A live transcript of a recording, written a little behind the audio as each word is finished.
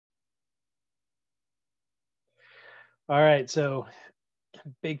All right, so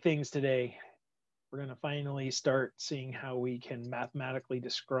big things today. We're going to finally start seeing how we can mathematically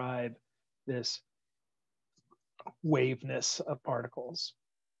describe this waveness of particles.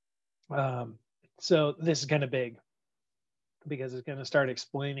 Um, so this is kind of big because it's going to start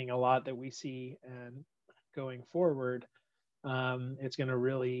explaining a lot that we see, and going forward, it's going to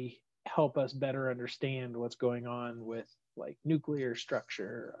really help us better understand what's going on with like nuclear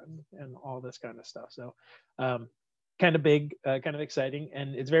structure and all this kind of stuff. So um, kind of big, kind of exciting,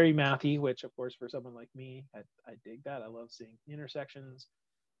 and it's very mathy, which of course for someone like me, I dig that. I love seeing intersections.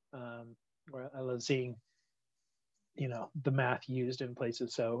 um, I love seeing the math used in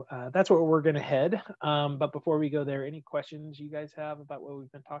places. So that's where we're going to head. But before we go there, any questions you guys have about what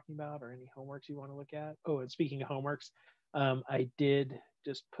we've been talking about, or any homeworks you want to look at? Oh, and speaking of homeworks, I did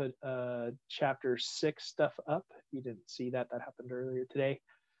just put chapter 6 stuff up. If you didn't see that, that happened earlier today.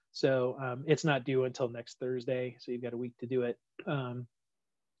 So it's not due until next Thursday, so you've got a week to do it.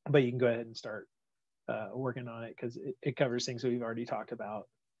 But you can go ahead and start working on it, because it covers things that we've already talked about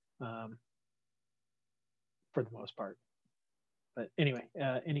um, for the most part. But anyway,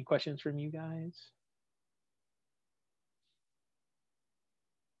 any questions from you guys?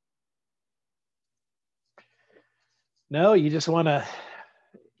 No, you just want to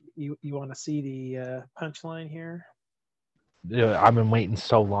you want to see the punchline here. Yeah, I've been waiting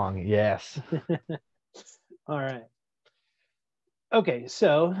so long. Yes. All right. Okay,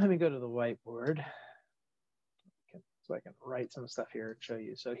 so let me go to the whiteboard so I can write some stuff here and show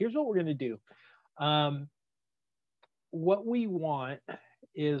you. So here's what we're going to do. Um, what we want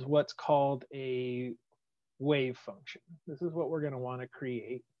is what's called a wave function. This is what we're going to want to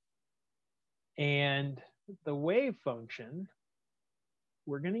create. And the wave function,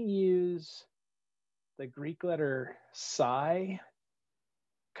 we're going to use the Greek letter psi.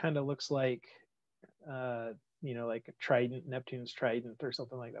 Kind of looks like, uh, like a trident, Neptune's trident or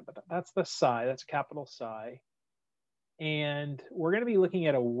something like that. But that's the psi, that's a capital psi. And we're going to be looking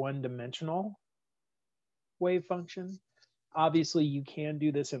at a one-dimensional wave function. Obviously, you can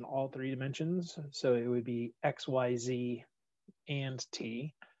do this in all three dimensions. So it would be x, y, z, and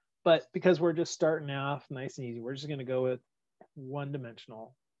t. But because we're just starting off nice and easy, we're just going to go with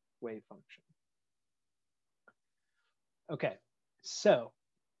one-dimensional wave function. Okay, so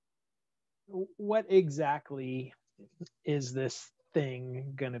what exactly is this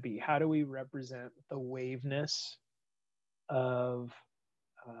thing going to be? How do we represent the waveness of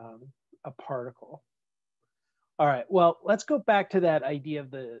um, a particle? All right, well, let's go back to that idea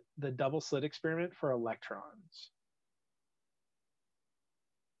of the double slit experiment for electrons,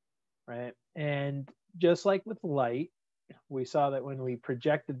 right? And just like with light, we saw that when we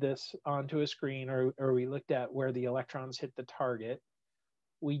projected this onto a screen, or we looked at where the electrons hit the target,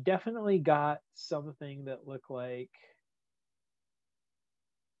 we definitely got something that looked like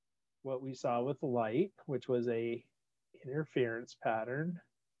what we saw with light, which was a interference pattern.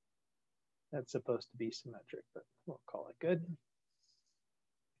 That's supposed to be symmetric, but we'll call it good.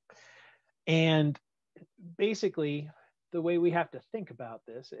 And basically, the way we have to think about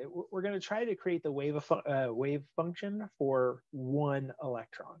this, we're going to try to create the wave function for one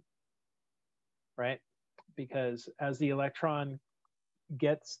electron, right? Because as the electron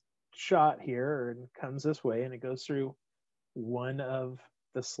gets shot here and comes this way and it goes through one of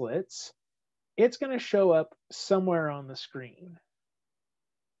the slits, it's going to show up somewhere on the screen.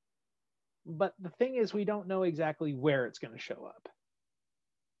 But the thing is, we don't know exactly where it's going to show up,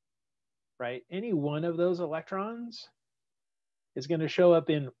 right? Any one of those electrons is going to show up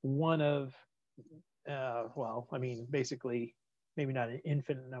in one of, well, I mean, basically, maybe not an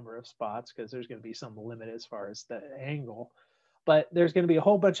infinite number of spots, because there's going to be some limit as far as the angle, but there's going to be a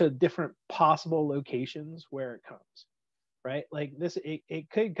whole bunch of different possible locations where it comes, right? Like this, it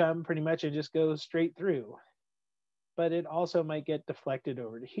could come pretty much and just go straight through, but it also might get deflected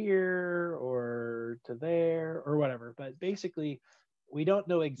over to here or to there or whatever. But basically, we don't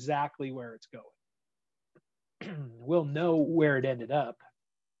know exactly where it's going. We'll know where it ended up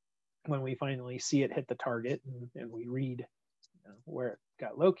when we finally see it hit the target, and we read where it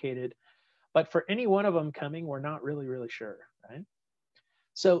got located. But for any one of them coming, we're not really sure, right?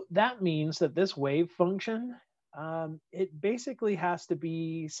 So that means that this wave function, it basically has to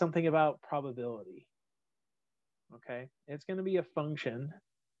be something about probability. Okay, it's going to be a function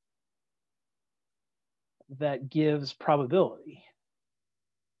that gives probability.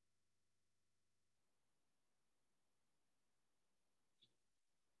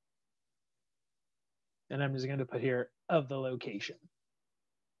 And I'm just going to put here of the location.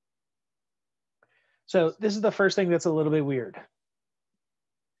 So this is the first thing that's a little bit weird.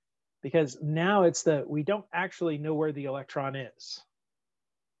 because now it's we don't actually know where the electron is.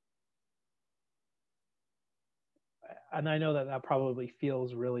 And I know that that probably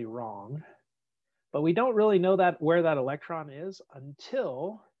feels really wrong, but we don't really know that where that electron is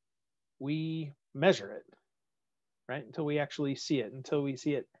until we measure it, right? Until we actually see it, until we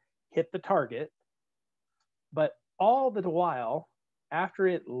see it hit the target. But all the while, after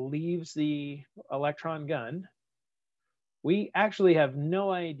it leaves the electron gun, we actually have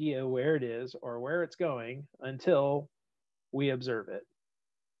no idea where it is or where it's going until we observe it.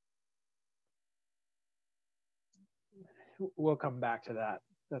 We'll come back to that.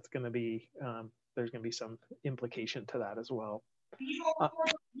 That's going to be, there's going to be some implication to that as well.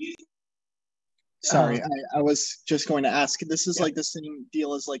 Sorry, I was just going to ask, this is like the same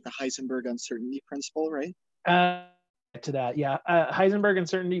deal as like the Heisenberg uncertainty principle, right? To that, yeah. Heisenberg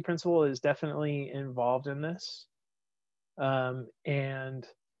uncertainty principle is definitely involved in this.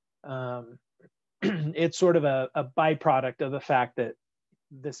 It's sort of a byproduct of the fact that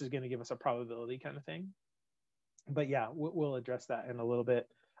this is going to give us a probability kind of thing. But yeah, we'll address that in a little bit.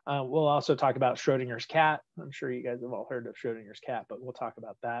 We'll also talk about Schrodinger's cat. I'm sure you guys have all heard of Schrodinger's cat, but we'll talk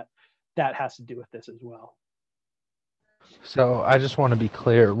about that. That has to do with this as well. So I just want to be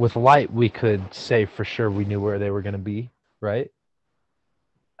clear. With light, we could say for sure we knew where they were going to be, right?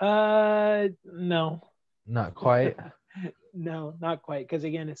 No. Not quite. No, not quite. Because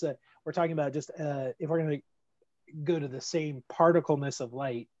again, we're talking about just if we're going to go to the same particleness of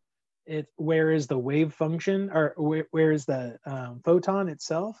light, where is the wave function, or where is the photon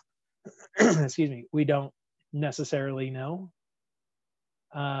itself? Excuse me. We don't necessarily know.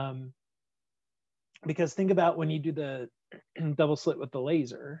 Because think about when you do the double slit with the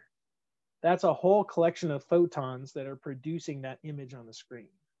laser, that's a whole collection of photons that are producing that image on the screen.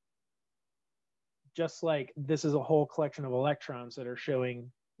 Just like this is a whole collection of electrons that are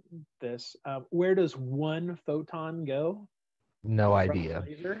showing this. Where does one photon go? No idea.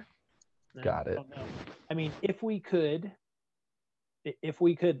 No, Got it. I mean, if we could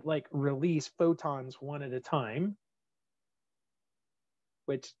like release photons one at a time,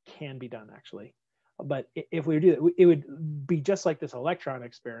 which can be done actually, but if we do that, it would be just like this electron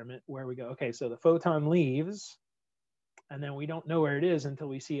experiment where we go, okay, so the photon leaves and then we don't know where it is until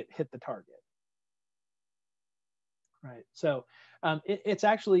we see it hit the target. Right. So it's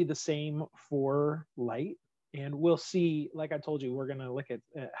actually the same for light. And we'll see, like I told you, we're going to look at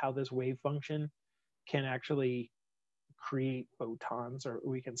how this wave function can actually create photons, or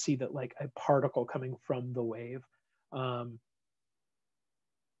we can see that like a particle coming from the wave.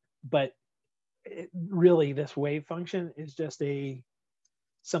 But really, this wave function is just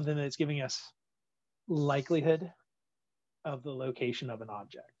something that's giving us likelihood of the location of an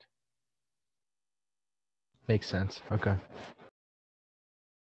object. Makes sense. Okay.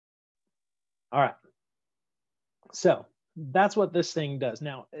 All right. So that's what this thing does.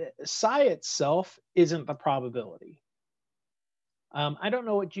 Now, psi itself isn't the probability. I don't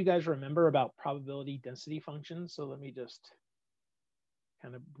know what you guys remember about probability density functions. So let me just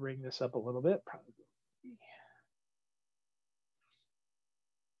kind of bring this up a little bit. Probability.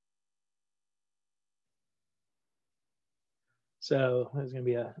 So there's going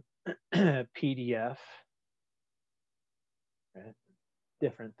to be a PDF, right?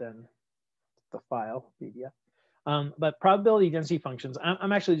 Different than the file PDF. But probability density functions,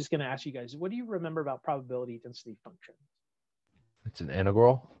 I'm actually just going to ask you guys, what do you remember about probability density functions? It's an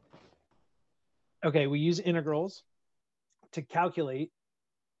integral. Okay, we use integrals to calculate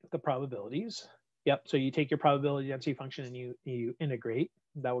the probabilities. Yep, so you take your probability density function and you integrate.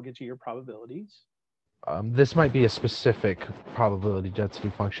 That will get you your probabilities. This might be a specific probability density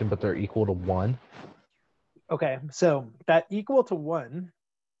function, but they're equal to 1. Okay, so that equal to 1,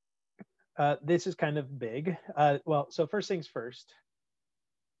 this is kind of big. Well, so first things first,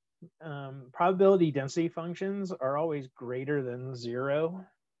 probability density functions are always greater than 0.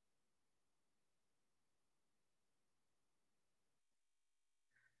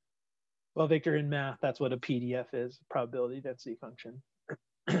 Well, Victor, in math, that's what a PDF is, probability density function.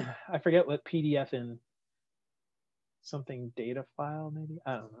 I forget what PDF in something data file, maybe?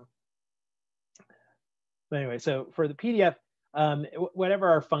 I don't know. But anyway, so for the PDF, whatever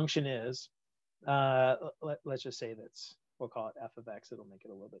our function is, let's just say we'll call it f of x. It'll make it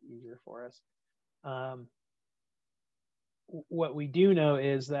a little bit easier for us. What we do know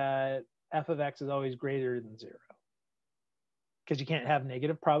is that f of x is always greater than 0 because you can't have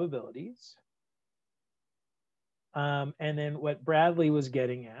negative probabilities. And then what Bradley was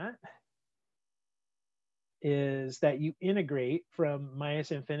getting at is that you integrate from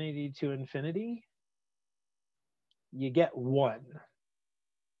minus infinity to infinity, you get 1.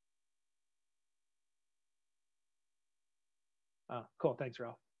 Cool, thanks,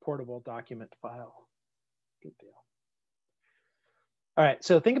 Ralph. Portable document file. Good deal. All right,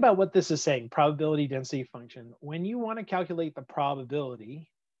 so think about what this is saying, probability density function. When you want to calculate the probability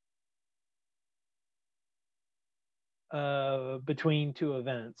between two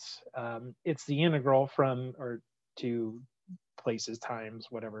events, it's the integral from, or two places, times,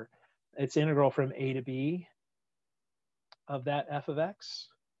 whatever. It's integral from A to B of that f of x.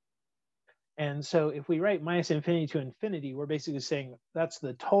 And so if we write minus infinity to infinity, we're basically saying that's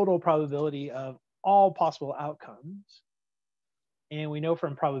the total probability of all possible outcomes. And we know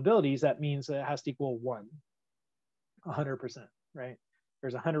from probabilities, that means that it has to equal 100%, right?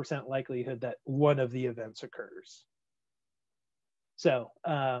 There's a 100% likelihood that one of the events occurs. So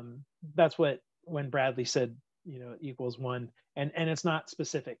that's what, when Bradley said, equals 1, and it's not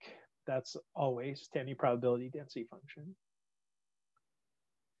specific. That's always to any probability density function.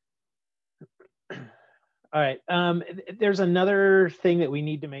 All right, there's another thing that we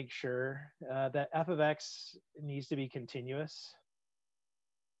need to make sure, that f of x needs to be continuous.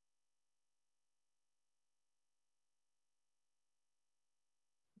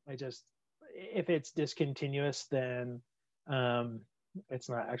 If it's discontinuous, then it's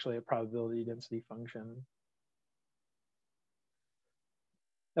not actually a probability density function.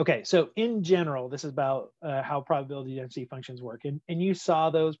 Okay, so in general, this is about how probability density functions work. And you saw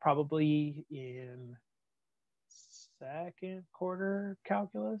those probably in second quarter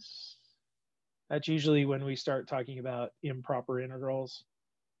calculus. That's usually when we start talking about improper integrals.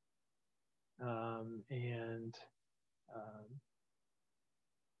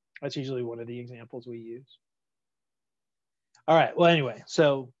 That's usually one of the examples we use. All right, well, anyway,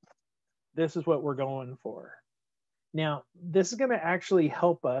 so this is what we're going for. Now, this is going to actually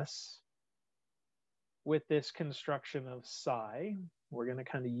help us with this construction of psi. We're going to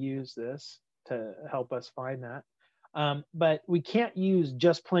kind of use this to help us find that. But we can't use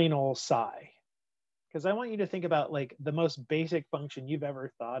just plain old psi, because I want you to think about like the most basic function you've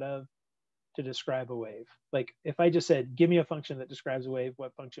ever thought of to describe a wave. Like if I just said, give me a function that describes a wave,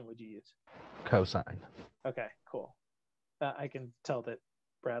 what function would you use? Cosine. Okay, cool. I can tell that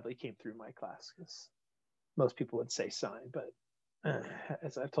Bradley came through my class, because most people would say sine, but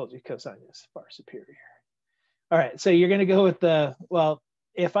as I've told you, cosine is far superior. All right, so you're going to go with the, well,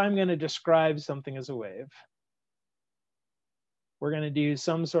 if I'm going to describe something as a wave, we're going to do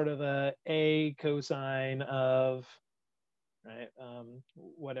some sort of a cosine of, right,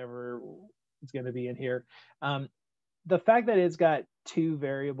 whatever it's going to be in here. The fact that it's got two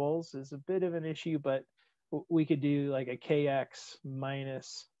variables is a bit of an issue, but we could do like a kx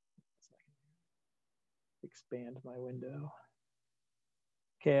minus, expand my window,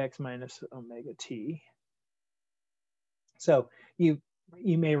 kx minus omega t. So you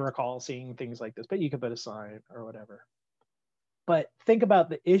may recall seeing things like this, but you could put a sign or whatever. But think about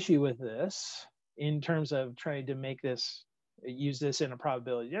the issue with this in terms of trying to make this, use this in a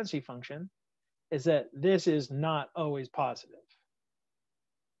probability density function, is that this is not always positive.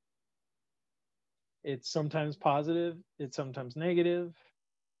 It's sometimes positive, it's sometimes negative.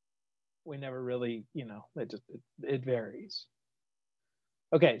 We never really, it varies.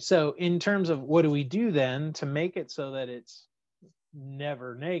 Okay, so in terms of what do we do then to make it so that it's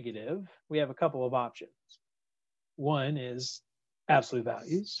never negative, we have a couple of options. One is absolute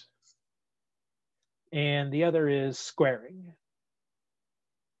values, and the other is squaring.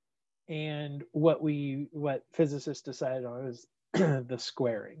 And what physicists decided on is the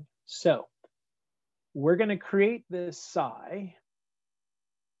squaring. So we're going to create this psi,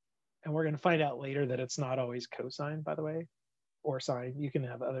 and we're going to find out later that it's not always cosine, by the way, or sine. You can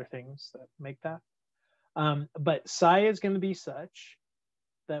have other things that make that. But psi is going to be such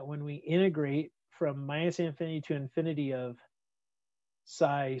that when we integrate from minus infinity to infinity of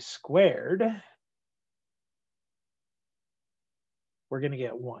psi squared, we're going to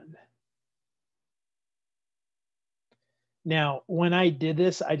get 1. Now, when I did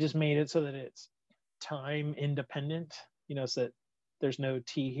this, I just made it so that it's time independent, so that there's no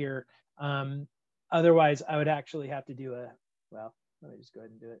t here. Otherwise, I would actually have to do well, let me just go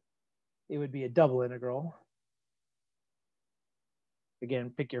ahead and do it. It would be a double integral.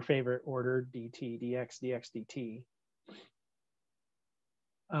 Again, pick your favorite order, dt, dx, dx, dt.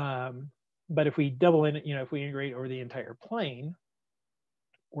 But if we double in, if we integrate over the entire plane,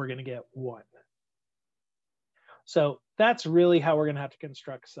 we're going to get 1. So that's really how we're going to have to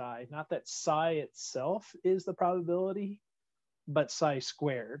construct psi. Not that psi itself is the probability, but psi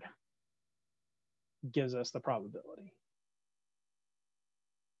squared gives us the probability.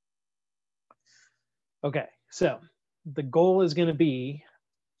 Okay, so the goal is going to be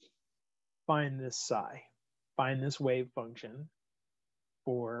find this psi, find this wave function,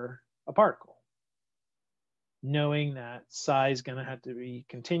 for a particle, knowing that psi is going to have to be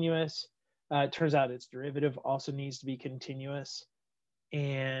continuous. It turns out its derivative also needs to be continuous,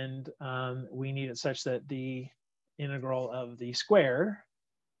 and we need it such that the integral of the square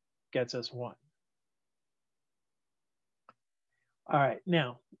gets us 1. All right,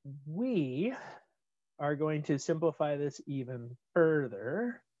 now we are going to simplify this even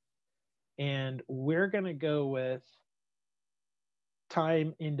further, and we're going to go with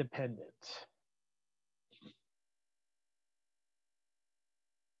time independent.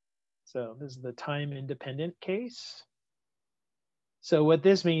 So this is the time independent case. So what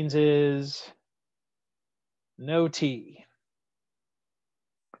this means is no t.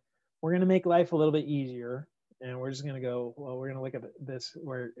 We're going to make life a little bit easier, and we're just going to go, well, we're going to look at this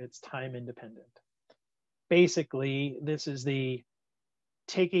where it's time independent. Basically, this is the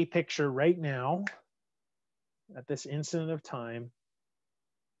take a picture right now at this instant of time.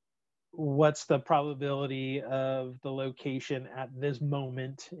 What's the probability of the location at this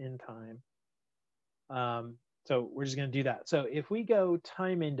moment in time? So we're just going to do that. So if we go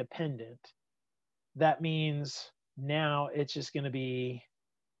time independent, that means now it's just going to be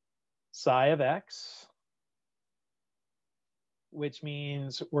psi of x, which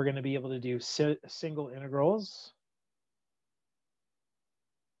means we're going to be able to do single integrals.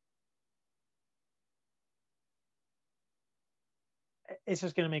 It's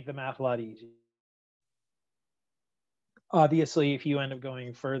just going to make the math a lot easier. Obviously, if you end up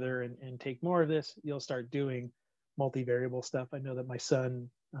going further and take more of this, you'll start doing multivariable stuff. I know that my son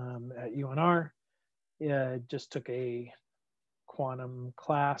at UNR just took a quantum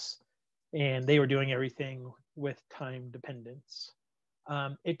class, and they were doing everything with time dependence.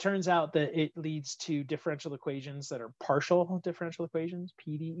 It turns out that it leads to differential equations that are partial differential equations,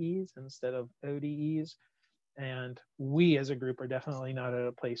 PDEs, instead of ODEs. And we as a group are definitely not at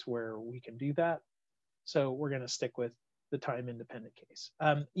a place where we can do that. So we're going to stick with the time independent case.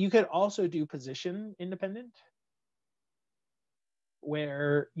 You could also do position independent,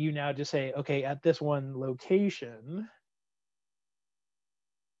 where you now just say, okay, at this one location,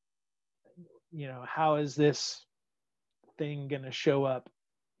 you know, how is this thing going to show up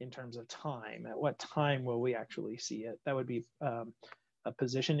in terms of time? At what time will we actually see it? That would be a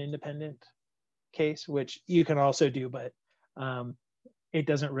position independent case, which you can also do, but it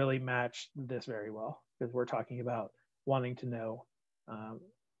doesn't really match this very well, because we're talking about wanting to know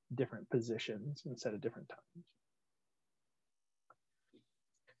different positions instead of different times.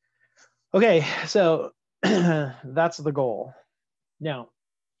 Okay, so that's the goal. Now,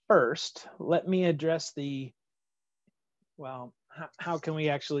 first, let me address the, well, how can we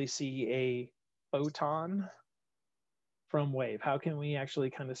actually see a photon from wave? How can we actually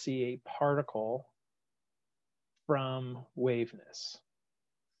kind of see a particle from waveness?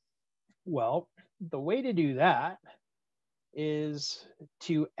 Well, the way to do that is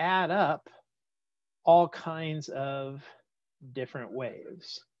to add up all kinds of different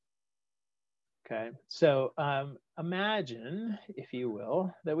waves. Okay, so imagine, if you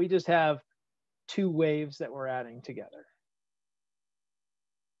will, that we just have 2 waves that we're adding together.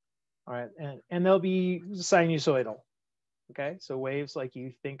 All right, and they'll be sinusoidal. Okay, so waves like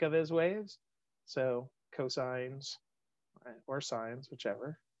you think of as waves, so cosines, right, or sines,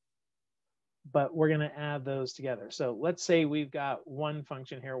 whichever. But we're going to add those together. So let's say we've got one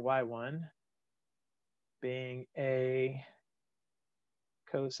function here, y1, being a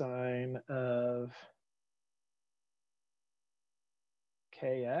cosine of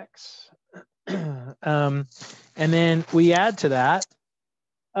kx. And then we add to that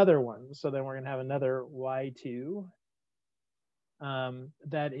other ones. So then we're going to have another y2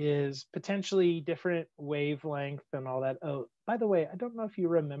 that is potentially different wavelength and all that. Oh, by the way, I don't know if you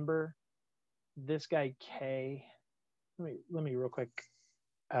remember this guy K. Let me real quick,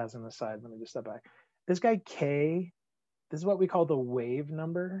 as an aside, let me just step back. This guy K, this is what we call the wave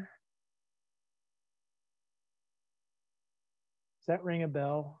number. Does that ring a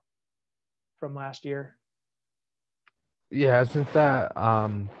bell from last year? Yeah, isn't that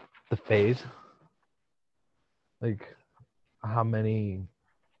the phase? Like how many,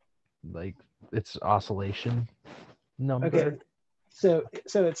 like its oscillation number? Okay, so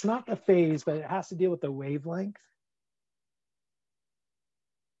it's not the phase, but it has to deal with the wavelength.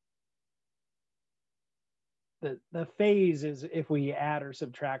 The phase is if we add or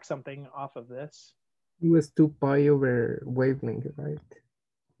subtract something off of this. It was 2 pi over wavelength, right?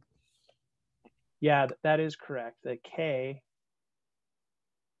 Yeah, that is correct. The K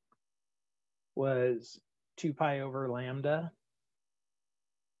was 2 pi over lambda.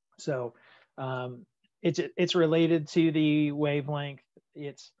 So it's related to the wavelength.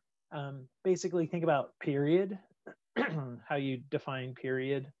 it's basically, think about period, how you define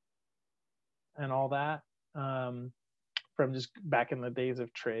period and all that, from just back in the days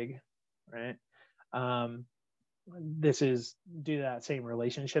of trig, right? This is due to that same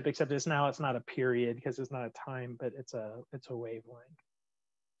relationship, except it's not a period because it's not a time, but it's a wavelength.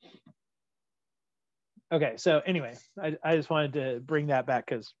 Okay, so anyway, I just wanted to bring that back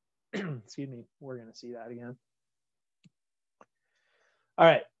because, excuse me, we're going to see that again. All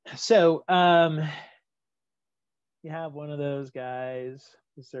right, so you have one of those guys,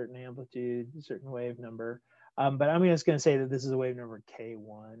 a certain amplitude, a certain wave number, but I'm just going to say that this is a wave number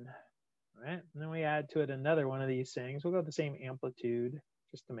K1, right? And then we add to it another one of these things. We'll go with the same amplitude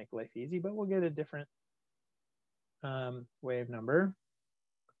just to make life easy, but we'll get a different wave number.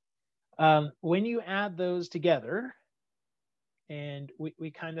 When you add those together, and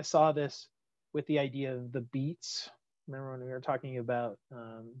we kind of saw this with the idea of the beats. Remember when we were talking about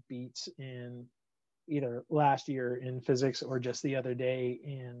beats in either last year in physics or just the other day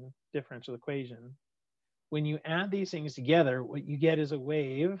in differential equation? When you add these things together, what you get is a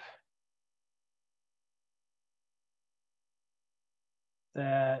wave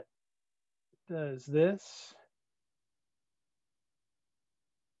that does this,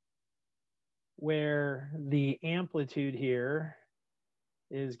 where the amplitude here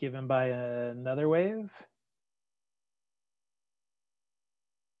is given by another wave.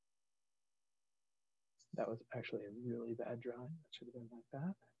 That was actually a really bad drawing. That should have been like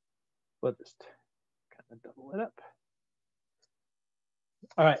that. We'll just kind of double it up.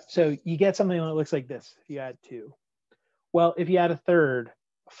 All right, so you get something that looks like this if you add two. Well, if you add a third,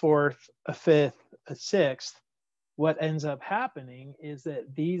 a fourth, a fifth, a sixth, what ends up happening is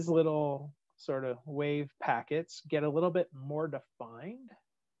that these little sort of wave packets get a little bit more defined.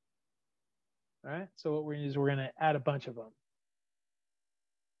 All right, so what we're going to do is we're going to add a bunch of them.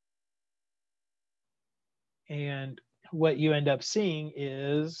 And what you end up seeing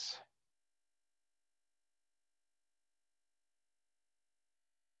is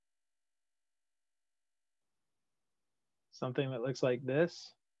something that looks like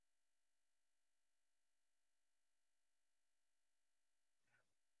this.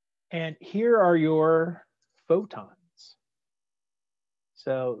 And here are your photons.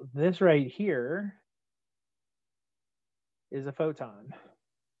 So this right here is a photon.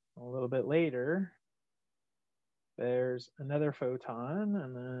 A little bit later, there's another photon,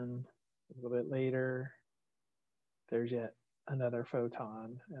 and then a little bit later, there's yet another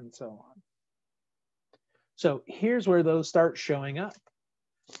photon, and so on. So here's where those start showing up.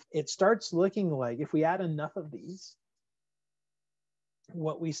 It starts looking like, if we add enough of these,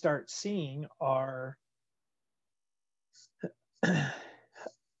 what we start seeing are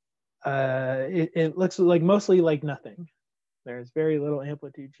it looks like mostly like nothing. There's very little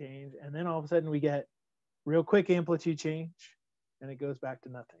amplitude change, and then all of a sudden we get real quick amplitude change, and it goes back to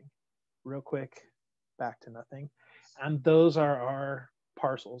nothing. Real quick, back to nothing. And those are our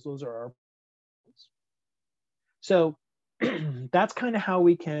parcels. Those are our parcels. So that's kind of how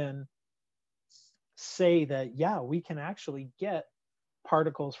we can say that, yeah, we can actually get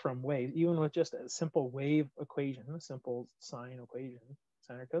particles from waves, even with just a simple wave equation, a simple sine equation,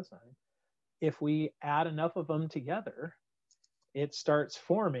 sine or cosine. If we add enough of them together, it starts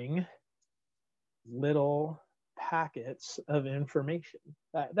forming little packets of information.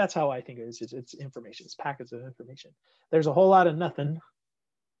 That's how I think it is. It's information. It's packets of information. There's a whole lot of nothing,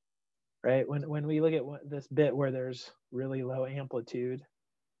 right? When we look at this bit where there's really low amplitude,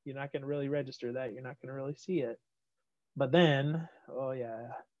 you're not going to really register that. You're not going to really see it. But then, oh yeah,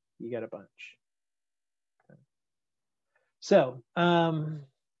 you get a bunch. Okay. So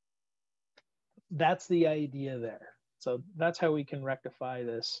that's the idea there. So that's how we can rectify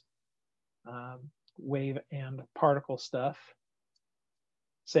this wave and particle stuff,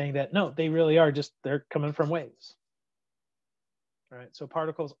 saying that no, they really are just, they're coming from waves. All right, so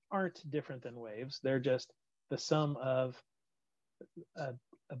particles aren't different than waves. They're just the sum of a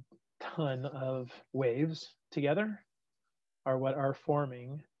ton of waves together are what are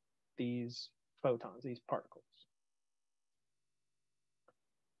forming these photons, these particles.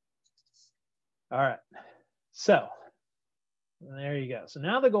 All right, so there you go. So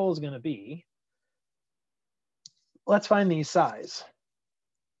now the goal is going to be, let's find these psi's.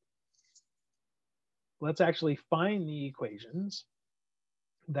 Let's actually find the equations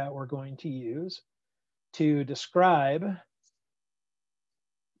that we're going to use to describe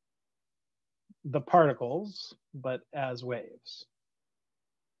the particles, but as waves.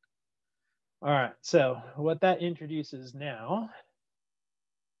 All right, so what that introduces now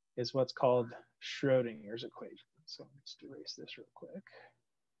is what's called Schrodinger's equations. So let's just erase this real quick.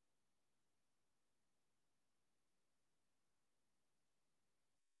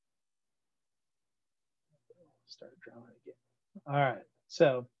 Start drawing again. All right.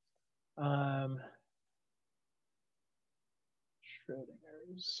 So Schrodinger's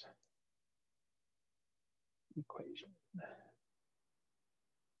equation.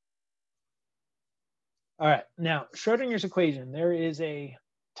 All right. Now, Schrodinger's equation, there is a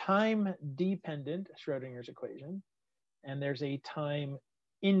time-dependent Schrodinger's equation, and there's a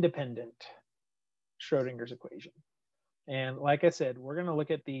time-independent Schrodinger's equation. And like I said, we're going to look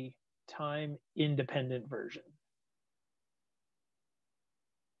at the time-independent version.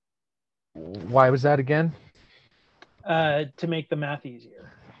 Why was that again? To make the math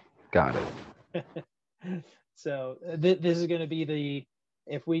easier. Got it. So this is going to be the,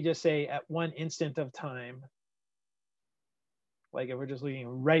 if we just say at one instant of time, like if we're just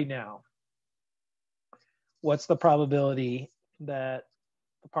looking right now, what's the probability that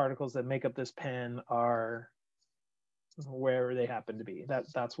the particles that make up this pen are wherever they happen to be?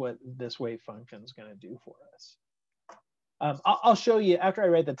 That's what this wave function is going to do for us. I'll show you, after I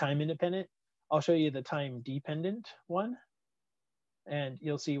write the time independent, I'll show you the time dependent one, and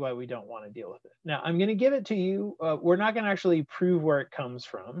you'll see why we don't want to deal with it. Now, I'm going to give it to you. We're not going to actually prove where it comes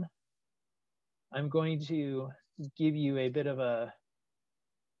from. I'm going to give you a bit of a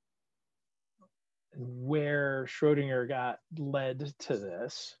where Schrodinger got led to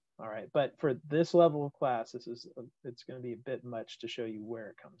this. All right, but for this level of class, it's going to be a bit much to show you where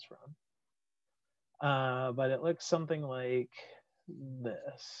it comes from. But it looks something like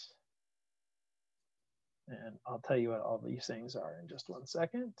this. And I'll tell you what all these things are in just one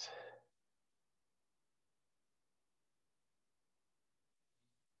second.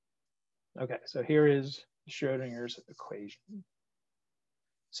 Okay, so here is Schrodinger's equation.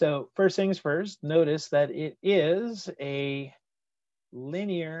 So first things first, notice that it is a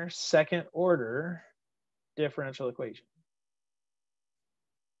linear second order differential equation.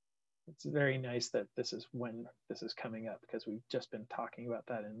 It's very nice that this is when this is coming up, because we've just been talking about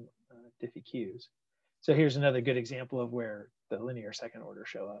that in Diffie Qs. So here's another good example of where the linear second order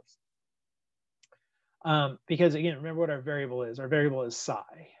show up. Because again, remember what our variable is. Our variable is psi.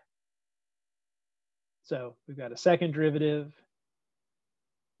 So we've got a second derivative.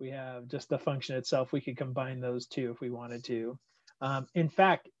 We have just the function itself. We could combine those two if we wanted to. In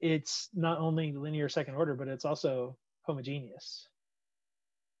fact, it's not only linear second order, but it's also homogeneous.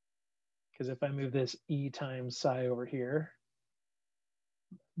 Because if I move this e times psi over here,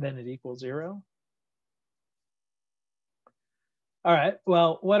 then it equals 0. All right,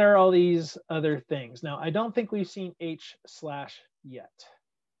 well, what are all these other things? Now, I don't think we've seen H slash yet.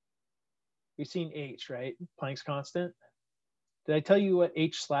 We've seen H, right? Planck's constant. Did I tell you what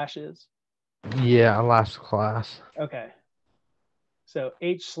H slash is? Yeah, last class. Okay. So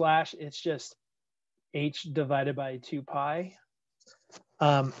H slash, it's just H divided by 2 pi.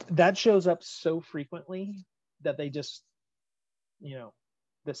 That shows up so frequently that they just,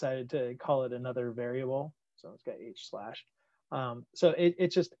 decided to call it another variable. So it's got H slash. So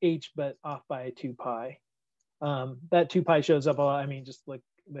it's just H, but off by 2 pi. That 2 pi shows up a lot. I mean, just look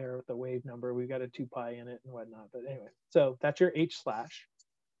there with the wave number. We've got a 2 pi in it and whatnot. But anyway, so that's your H slash.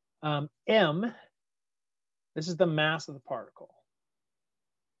 M, this is the mass of the particle.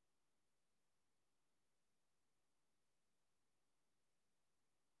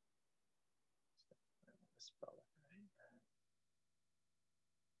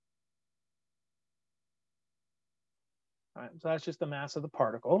 All right, so that's just the mass of the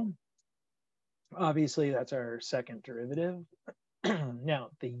particle. Obviously, that's our second derivative. Now,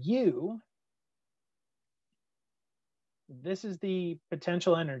 the U, this is the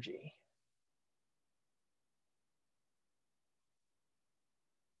potential energy.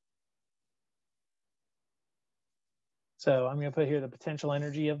 So I'm going to put here the potential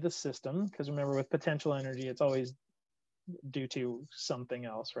energy of the system, because remember, with potential energy, it's always due to something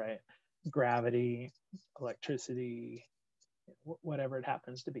else, right? Gravity, electricity, whatever it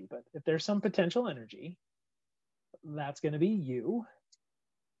happens to be. But if there's some potential energy, that's going to be U.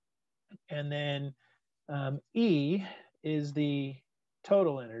 And then E is the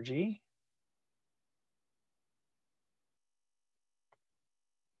total energy.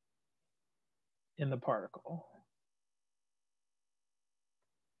 In the particle.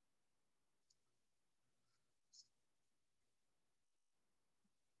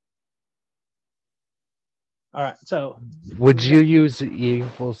 All right, so. Would you use E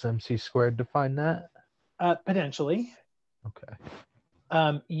equals MC squared to find that? Potentially.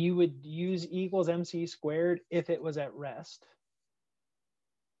 Okay. You would use E equals MC squared if it was at rest.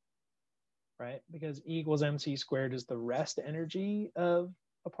 right? Because E equals mc squared is the rest energy of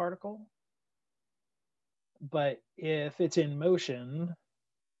a particle. But if it's in motion,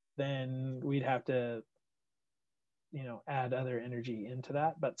 then we'd have to, you know, add other energy into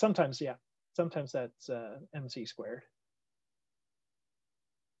that. But sometimes, yeah, sometimes that's mc squared.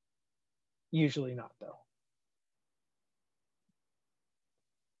 Usually not, though.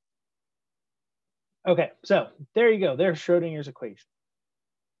 Okay, so there you go. There's Schrodinger's equation.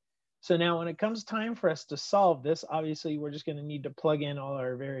 So now when it comes time for us to solve this, obviously we're just going to need to plug in all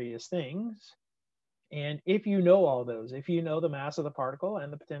our various things. And if you know all those, if you know the mass of the particle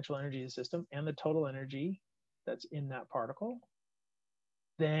and the potential energy of the system and the total energy that's in that particle,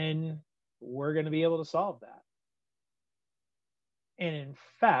 then we're going to be able to solve that. And in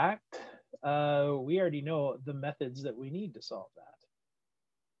fact, we already know the methods that we need to solve that,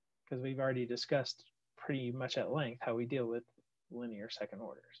 because we've already discussed pretty much at length how we deal with linear second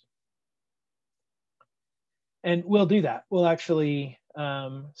orders. And we'll do that. We'll actually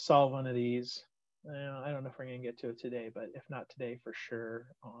solve one of these. I don't know if we're going to get to it today, but if not today, for sure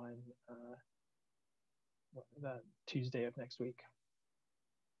on the Tuesday of next week.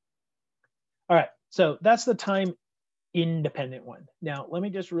 All right, so that's the time independent one. Now, let me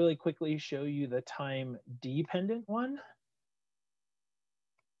just really quickly show you the time dependent one.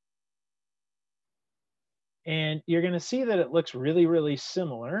 And you're going to see that it looks really, really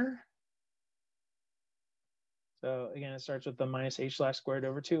similar. So again, it starts with the minus h slash squared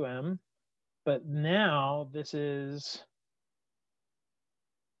over 2m. But now this is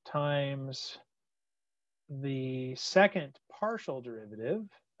times the second partial derivative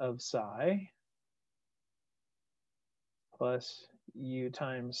of psi plus u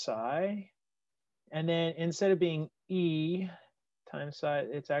times psi. And then instead of being e times psi,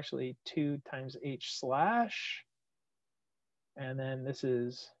 it's actually 2 times h slash. And then this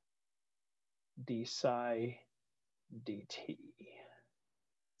is d psi dt.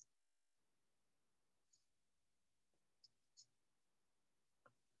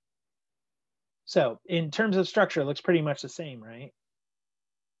 So in terms of structure, it looks pretty much the same, right?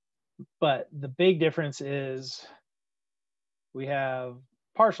 But the big difference is we have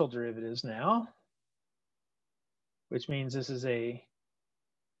partial derivatives now, which means this is a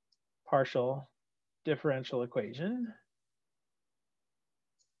partial differential equation.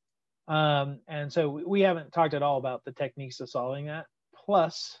 And so we haven't talked at all about the techniques of solving that.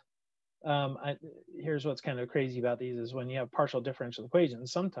 Plus, here's what's kind of crazy about these is when you have partial differential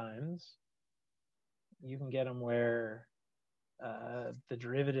equations, sometimes you can get them where the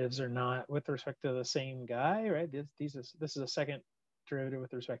derivatives are not with respect to the same guy, right? This is a second derivative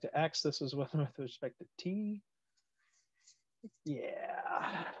with respect to x. This is with respect to t.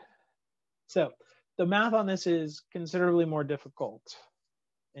 Yeah. So the math on this is considerably more difficult,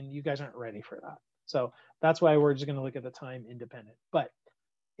 and you guys aren't ready for that. So that's why we're just going to look at the time independent. But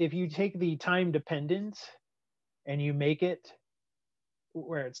if you take the time dependent and you make it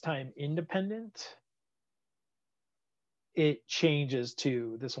where it's time independent, it changes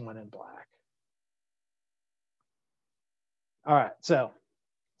to this one in black. All right, so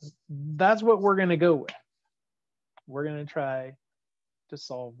that's what we're going to go with. We're going to try to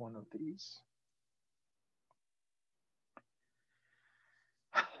solve one of these.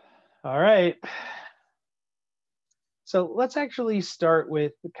 All right. So let's actually start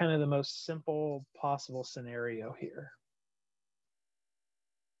with kind of the most simple possible scenario here.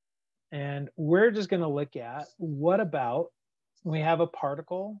 And we're just going to look at what about we have a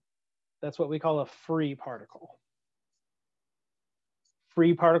particle that's what we call a free particle.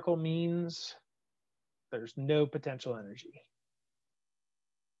 Free particle means there's no potential energy.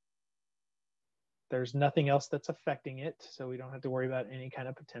 There's nothing else that's affecting it, so we don't have to worry about any kind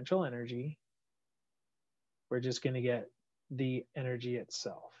of potential energy. We're just going to get the energy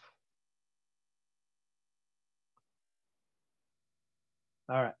itself.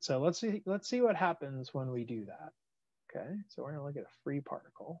 All right, so let's see what happens when we do that. Okay, so we're going to look at a free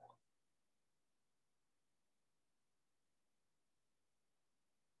particle.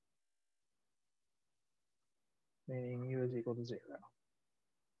 Meaning u is equal to 0.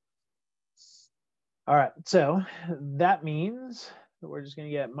 All right, so that means that we're just going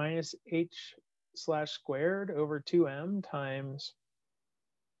to get minus h slash squared over 2m times,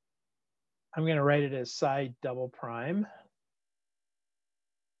 I'm going to write it as psi double prime.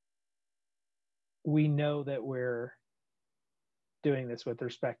 We know that we're doing this with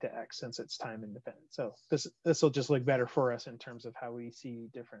respect to x since it's time independent. So this will just look better for us in terms of how we see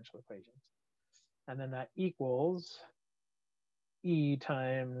differential equations. And then that equals e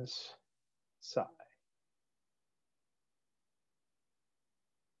times psi.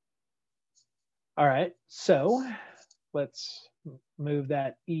 All right, so let's move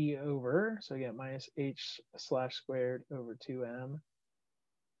that E over. So we get minus H slash squared over 2M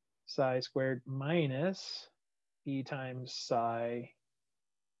psi squared minus E times psi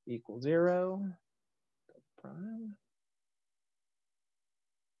equals 0 prime.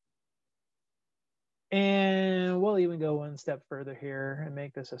 And we'll even go one step further here and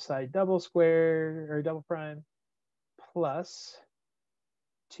make this a psi double squared or double prime plus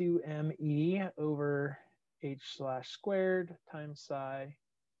 2me over h slash squared times psi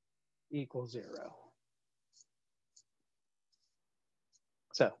equals 0.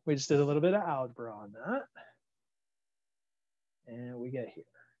 So we just did a little bit of algebra on that. And we get here.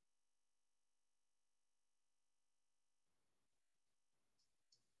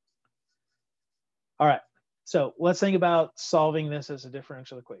 All right, so let's think about solving this as a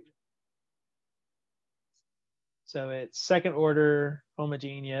differential equation. So it's second order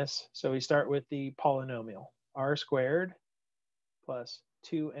homogeneous. So we start with the polynomial, r squared plus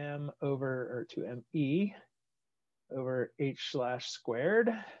 2m over, or 2me over h slash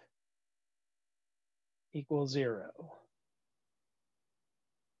squared equals 0.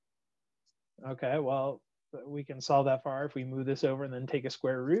 Okay, well, we can solve that far if we move this over and then take a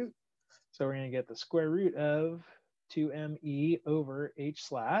square root. So we're going to get the square root of 2me over h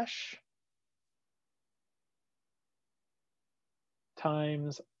slash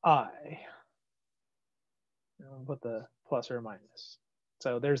times I. And we'll put the plus or minus.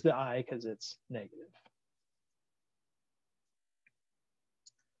 So there's the I because it's negative.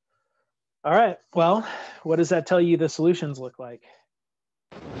 All right, well, what does that tell you the solutions look like?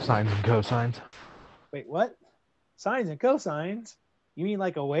 Sines and cosines. Wait, what? Sines and cosines? You mean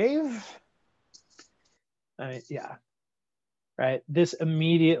like a wave? I mean, yeah, right. This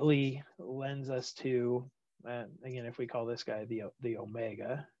immediately lends us to, again, if we call this guy the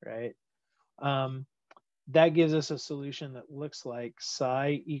omega, right? That gives us a solution that looks like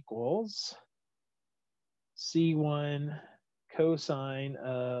psi equals C1 cosine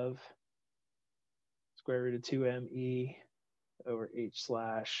of square root of 2me over h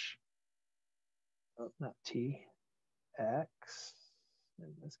slash, oh, not t, x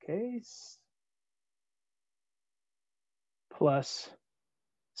in this case, plus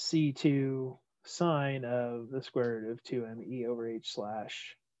C2 sine of the square root of 2me over h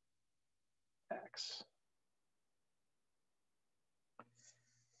slash x.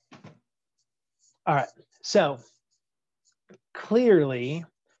 All right, so clearly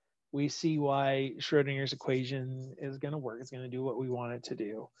we see why Schrodinger's equation is going to work. It's going to do what we want it to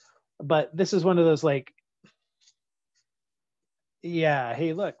do. But this is one of those like, yeah,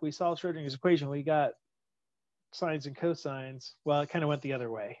 hey, look, we solved Schrodinger's equation. We got sines and cosines. Well, it kind of went the other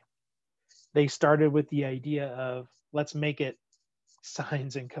way. They started with the idea of let's make it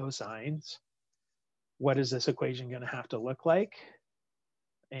sines and cosines. What is this equation going to have to look like?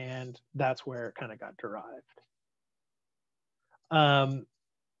 And that's where it kind of got derived.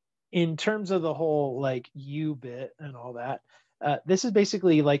 In terms of the whole like U bit and all that, this is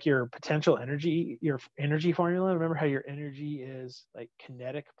basically like your potential energy, your energy formula. Remember how your energy is like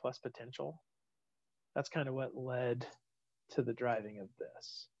kinetic plus potential? That's kind of what led to the driving of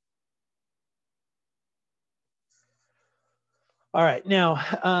this. All right,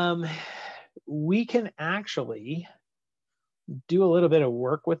 now we can actually do a little bit of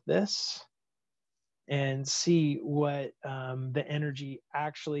work with this and see what the energy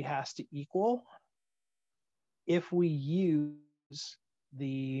actually has to equal if we use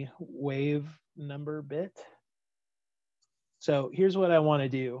the wave number bit. So here's what I want to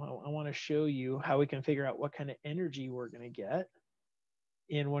do. I want to show you how we can figure out what kind of energy we're going to get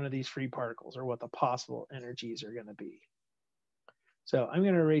in one of these free particles, or what the possible energies are going to be. So I'm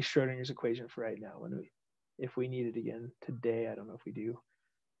going to erase Schrodinger's equation for right now. If we need it again today, I don't know if we do,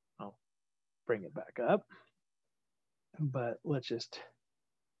 I'll bring it back up. But let's just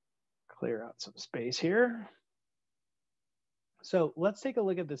clear out some space here. So let's take a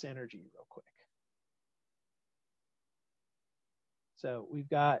look at this energy real quick. So we've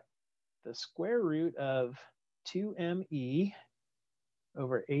got the square root of 2me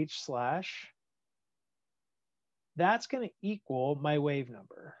over h slash. That's going to equal my wave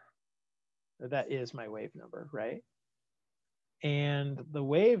number. Or that is my wave number, right? And the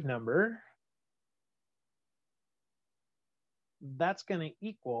wave number, that's going to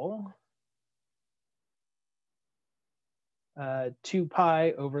equal 2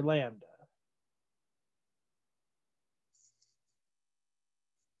 pi over lambda.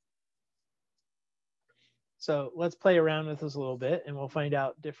 So let's play around with this a little bit and we'll find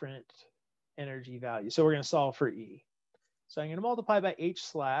out different energy values. So we're going to solve for E. So I'm going to multiply by h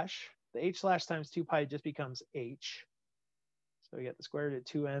slash the h slash times 2 pi just becomes h. So we get the square root of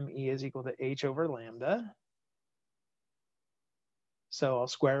 2m e is equal to h over lambda. So I'll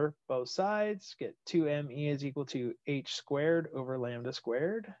square both sides, get 2m e is equal to h squared over lambda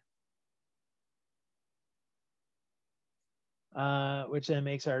squared. Which then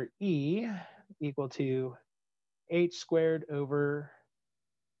makes our e equal to h squared over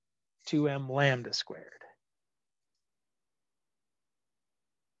 2m lambda squared.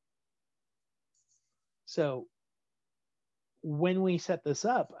 So when we set this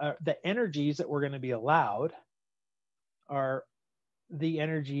up, the energies that we're going to be allowed are the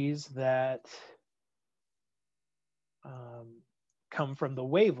energies that come from the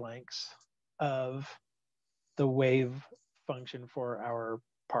wavelengths of the wave function for our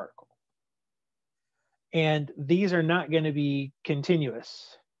particle. And these are not going to be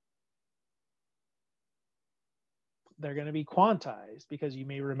continuous. They're going to be quantized, because you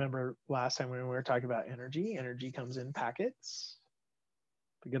may remember last time when we were talking about energy, energy comes in packets.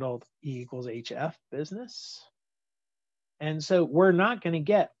 The good old E equals HF business. And so we're not going to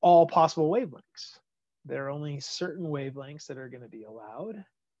get all possible wavelengths. There are only certain wavelengths that are going to be allowed,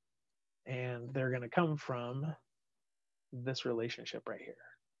 and they're going to come from this relationship right here.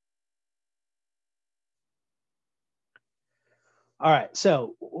 All right,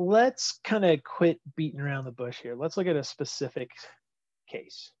 so let's kind of quit beating around the bush here. Let's look at a specific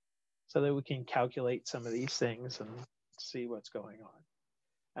case so that we can calculate some of these things and see what's going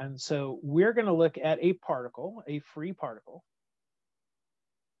on. And so we're going to look at a particle, a free particle,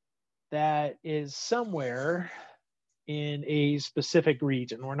 that is somewhere in a specific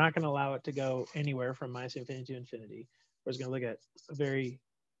region. We're not going to allow it to go anywhere from minus infinity to infinity. We're just going to look at a very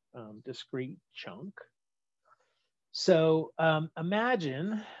discrete chunk. So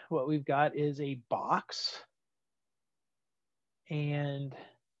imagine what we've got is a box, and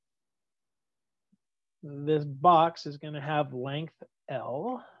this box is going to have length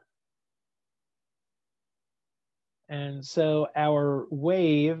L. And so our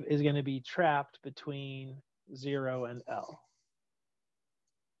wave is going to be trapped between 0 and L.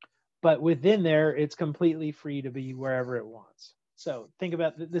 But within there, it's completely free to be wherever it wants. So think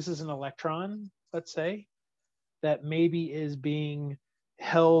about this is an electron, let's say, that maybe is being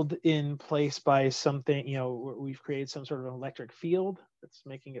held in place by something, you know, we've created some sort of an electric field that's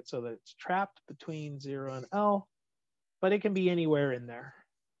making it so that it's trapped between 0 and L, but it can be anywhere in there.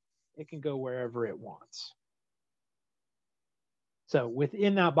 It can go wherever it wants. So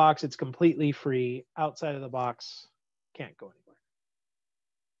within that box, it's completely free. Outside of the box, can't go anywhere.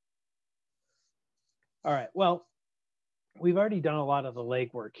 All right, well, we've already done a lot of the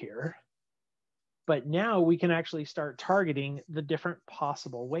legwork here, but now we can actually start targeting the different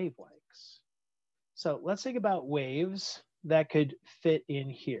possible wavelengths. So let's think about waves that could fit in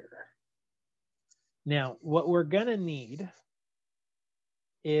here. Now, what we're gonna need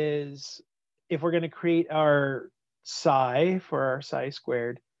is, if we're gonna create our psi for our psi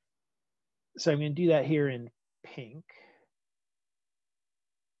squared, so I'm gonna do that here in pink.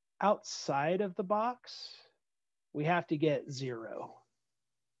 Outside of the box, we have to get 0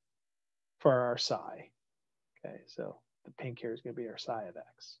 for our psi. Okay, so the pink here is going to be our psi of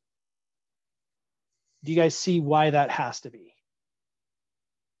x. Do you guys see why that has to be?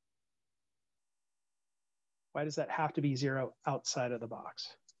 Why does that have to be 0 outside of the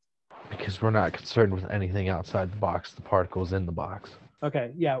box? Because we're not concerned with anything outside the box. The particle's in the box.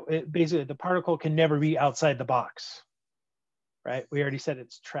 Okay, yeah, basically the particle can never be outside the box, right? We already said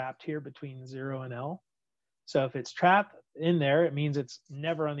it's trapped here between 0 and L. So if it's trapped in there, it means it's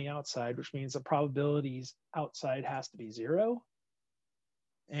never on the outside, which means the probabilities outside has to be 0.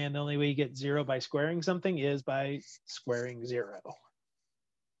 And the only way you get 0 by squaring something is by squaring 0.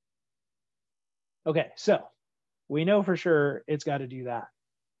 Okay, so we know for sure it's got to do that.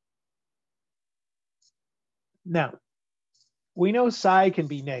 Now, we know psi can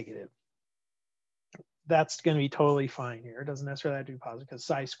be negative. That's going to be totally fine here. It doesn't necessarily have to be positive because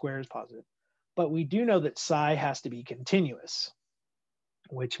psi squared is positive. But we do know that psi has to be continuous,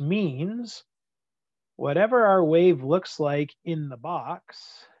 which means whatever our wave looks like in the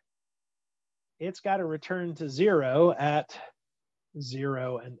box, it's got to return to 0 at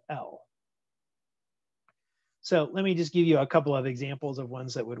 0 and L. So let me just give you a couple of examples of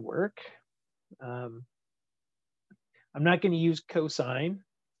ones that would work. I'm not going to use cosine.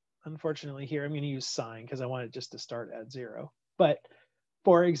 Unfortunately here, I'm going to use sine because I want it just to start at 0. But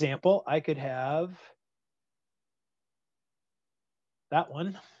for example, I could have that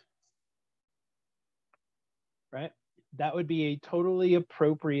one, right? That would be a totally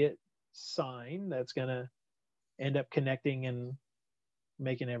appropriate sine that's going to end up connecting in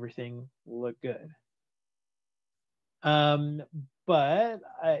making everything look good. But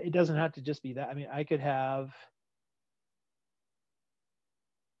it doesn't have to just be that. I mean, I could have,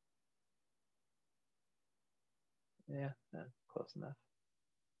 yeah, close enough.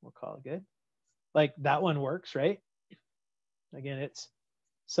 We'll call it good. Like that one works, right? Again, it's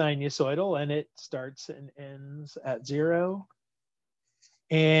sinusoidal and it starts and ends at 0.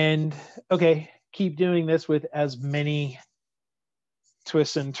 And okay, keep doing this with as many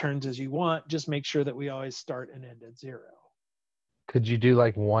twists and turns as you want. Just make sure that we always start and end at 0. Could you do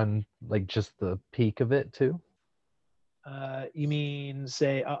like one, like just the peak of it too? You mean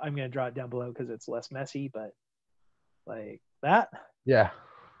say, I'm going to draw it down below because it's less messy, but like that? Yeah.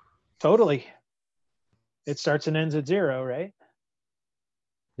 Totally. It starts and ends at 0, right?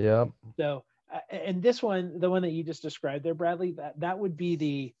 Yep. So, and this one, the one that you just described there, Bradley, that would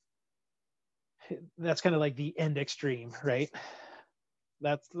be that's kind of like the end extreme, right?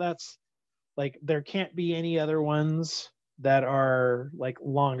 That's like, there can't be any other ones that are like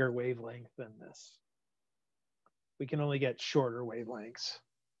longer wavelength than this. We can only get shorter wavelengths.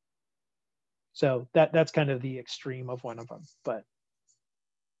 So that's kind of the extreme of one of them. But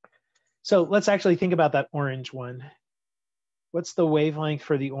so let's actually think about that orange one. What's the wavelength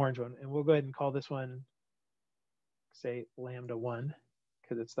for the orange one? And we'll go ahead and call this one, say, lambda 1,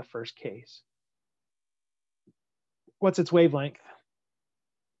 because it's the first case. What's its wavelength?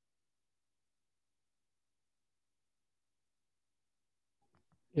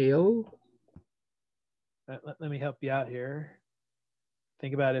 L. Let me help you out here.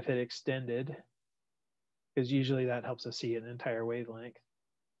 Think about if it extended, because usually that helps us see an entire wavelength.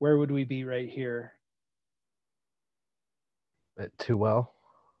 Where would we be right here? At 2L.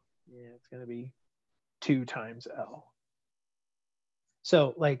 Yeah, it's going to be 2 times L.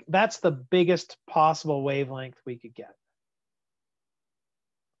 So like that's the biggest possible wavelength we could get.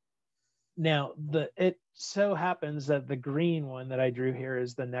 Now, it so happens that the green one that I drew here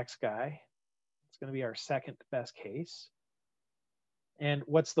is the next guy. It's going to be our second best case. And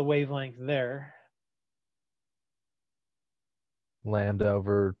what's the wavelength there? Lambda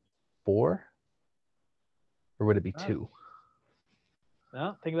over 4? Or would it be 2?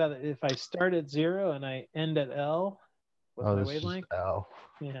 No, think about it. If I start at 0 and I end at L, what's my wavelength? Just L.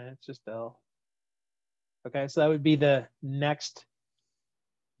 Yeah, it's just L. Okay, so that would be the next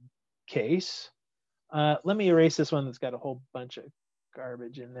case. Let me erase this one that's got a whole bunch of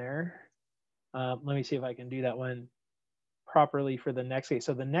garbage in there. Let me see if I can do that one properly for the next case.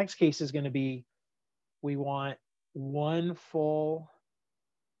 So the next case is going to be, we want 1 full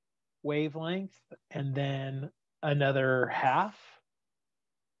wavelength and then another half.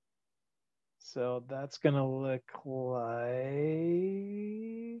 So that's going to look like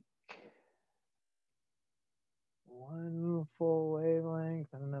 1 full wavelength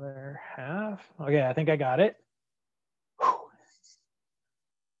and another half. Okay, I think I got it. Whew.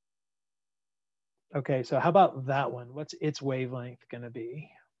 Okay, so how about that one? What's its wavelength going to be?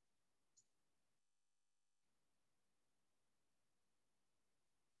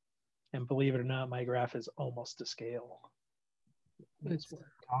 And believe it or not, my graph is almost to scale. It's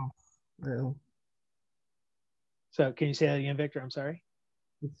half L. So can you say that again, Victor? I'm sorry.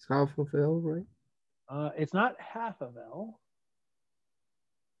 It's half of L, right? It's not half of L.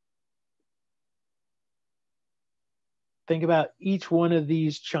 Think about each one of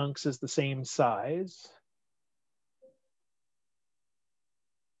these chunks is the same size.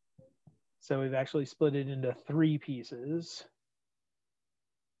 So we've actually split it into 3 pieces.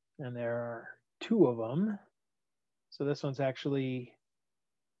 And there are 2 of them. So this one's actually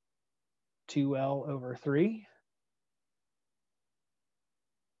 2L over 3.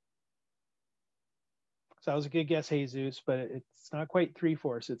 So that was a good guess, Jesus, but it's not quite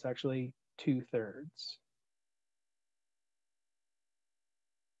 3/4. It's actually 2/3.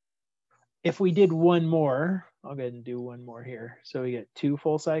 If we did one more, I'll go ahead and do one more here. So we get 2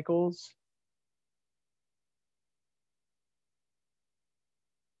 full cycles.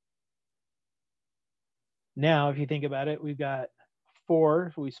 Now, if you think about it, we've got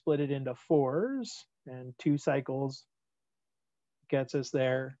 4. We split it into 4s, and 2 cycles gets us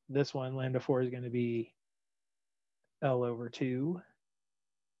there. This one, lambda 4, is going to be L over 2.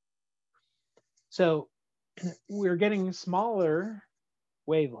 So we're getting smaller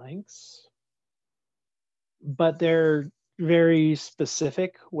wavelengths, but they're very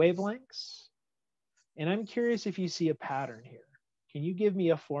specific wavelengths. And I'm curious if you see a pattern here. Can you give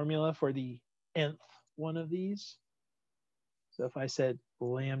me a formula for the nth one of these? So if I said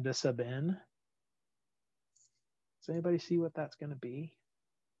lambda sub n, does anybody see what that's going to be?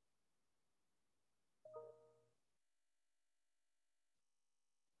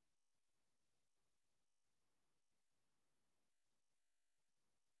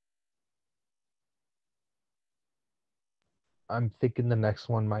 I'm thinking the next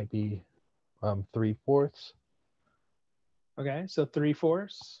one might be 3/4. Okay, so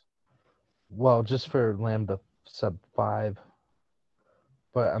 3/4. Well, just for lambda sub 5.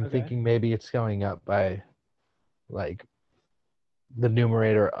 But I'm Okay. thinking maybe it's going up by like the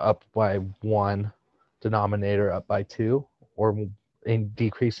numerator up by 1, denominator up by 2, or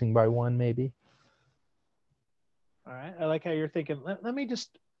decreasing by 1 maybe. All right. I like how you're thinking. Let me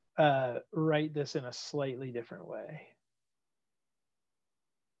just write this in a slightly different way.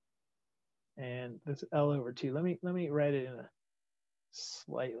 And this L over 2. Let me write it in a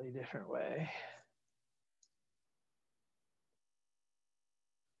slightly different way.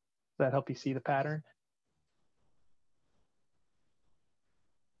 Does that help you see the pattern?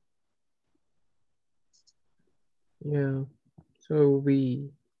 Yeah. So it will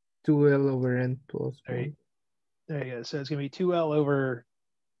be 2L over N plus There 1. there you go. So it's going to be 2L over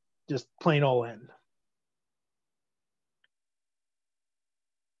just plain old N.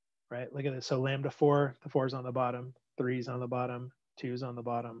 Right? Look at this. So lambda 4, the 4 is on the bottom, 3 is on the bottom, 2 is on the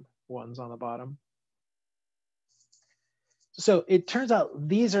bottom, 1's on the bottom. So it turns out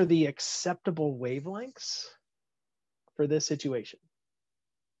these are the acceptable wavelengths for this situation.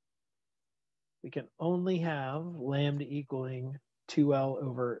 We can only have lambda equaling 2L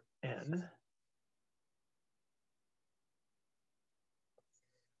over N.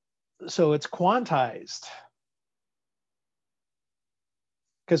 So it's quantized.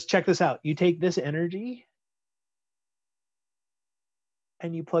 Because check this out. You take this energy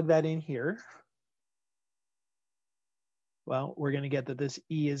and you plug that in here. Well, we're going to get that this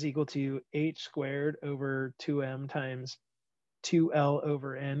E is equal to h squared over 2m times 2L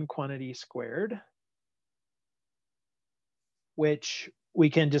over N quantity squared, which we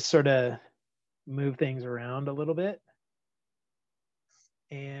can just sort of move things around a little bit.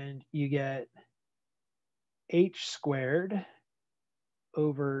 And you get h squared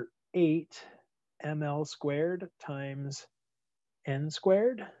over 8 ml squared times n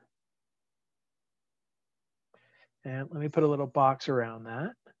squared. And let me put a little box around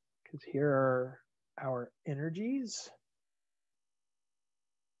that, because here are our energies.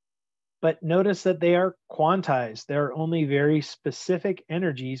 But notice that they are quantized. There are only very specific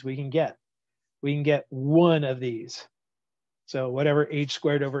energies we can get. We can get one of these. So whatever h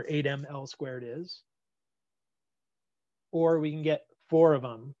squared over 8ml squared is. Or we can get 4 of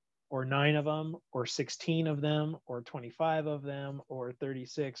them, or 9 of them, or 16 of them, or 25 of them, or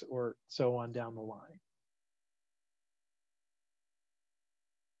 36, or so on down the line.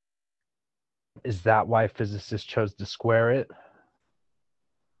 Is that why physicists chose to square it?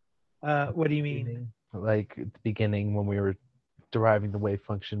 What do you mean? Like at the beginning when we were deriving the wave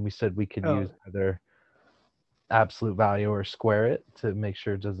function, we said we could use either absolute value or square it to make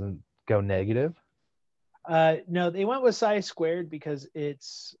sure it doesn't go negative. No, they went with psi squared because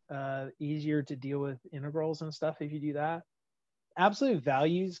it's easier to deal with integrals and stuff if you do that. Absolute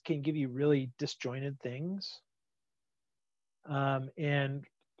values can give you really disjointed things. And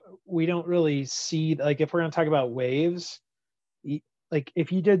we don't really see, like if we're going to talk about waves, like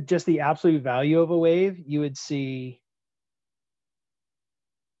if you did just the absolute value of a wave, you would see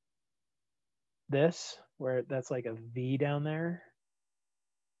this, where that's like a V down there.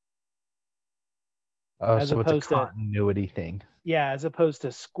 Oh, as so it's a opposed to continuity thing. Yeah, as opposed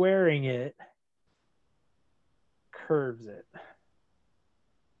to squaring it, curves it.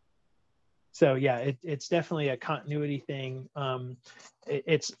 So yeah, it's definitely a continuity thing.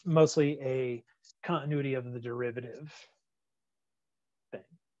 It's mostly a continuity of the derivative thing.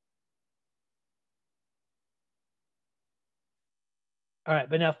 All right,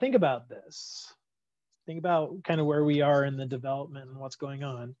 but now think about this. Think about kind of where we are in the development and what's going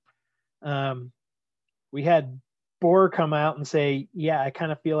on. We had Bohr come out and say, yeah, I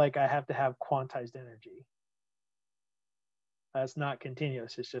kind of feel like I have to have quantized energy. That's not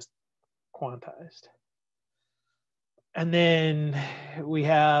continuous, it's just quantized. And then we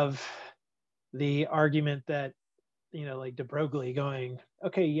have the argument that, you know, like de Broglie going,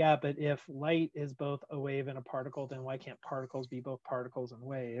 okay, yeah, but if light is both a wave and a particle, then why can't particles be both particles and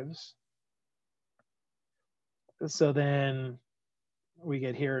waves? So then we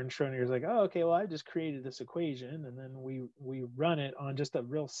get here and Schrodinger's like, oh, okay, well, I just created this equation, and then we run it on just a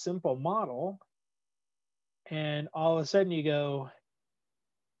real simple model. And all of a sudden you go,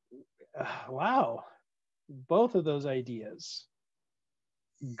 wow, both of those ideas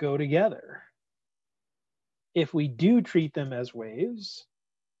go together. If we do treat them as waves,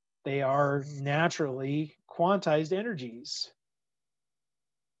 they are naturally quantized energies,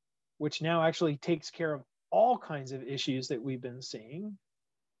 which now actually takes care of all kinds of issues that we've been seeing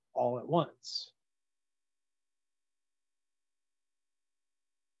all at once.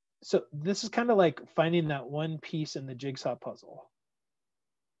 So this is kind of like finding that one piece in the jigsaw puzzle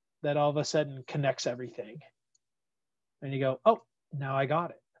that all of a sudden connects everything. And you go, oh, now I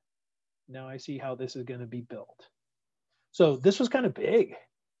got it. Now I see how this is going to be built. So this was kind of big.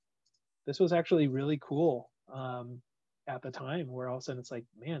 This was actually really cool at the time, where all of a sudden it's like,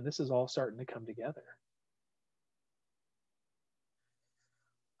 man, this is all starting to come together.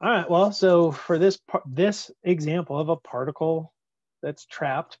 All right, well, so for this example of a particle that's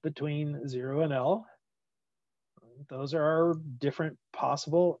trapped between 0 and L, those are our different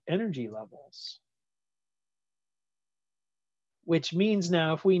possible energy levels. Which means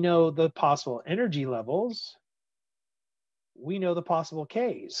now if we know the possible energy levels, we know the possible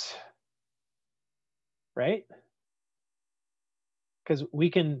Ks, right? Because we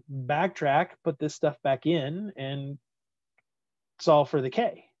can backtrack, put this stuff back in, and solve for the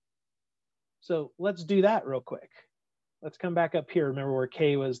K. So let's do that real quick. Let's come back up here. Remember where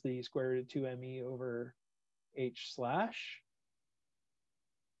K was the square root of 2me over h slash?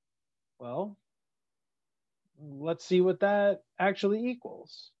 Well, let's see what that actually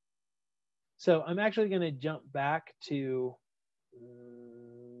equals. So I'm actually going to jump back to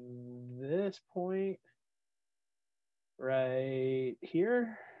this point right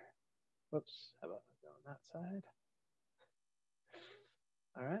here. Whoops, how about on that side?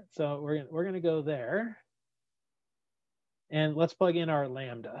 All right, so we're gonna go there, and let's plug in our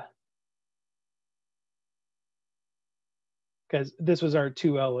lambda, because this was our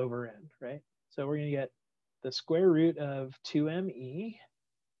 2L over n, right? So we're gonna get the square root of 2me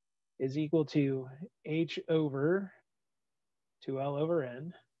is equal to h over 2L over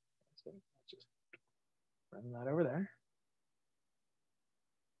n. So let's just run that over there.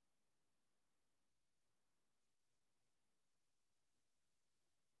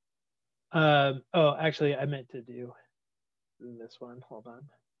 Oh, actually, I meant to do this one. Hold on.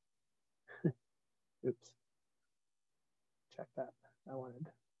 Oops. Check that. I wanted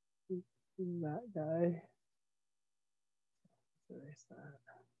that guy. Erase that.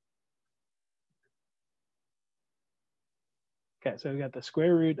 Okay, so we got the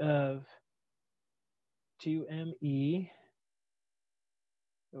square root of 2me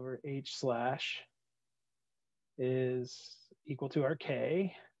over h slash is equal to our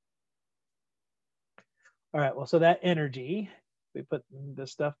K. All right, well, so that energy, we put the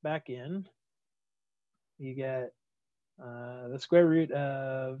stuff back in, you get the square root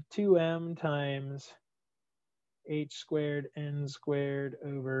of 2m times h squared n squared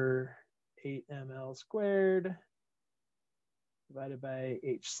over 8ml squared divided by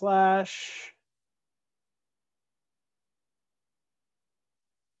h slash.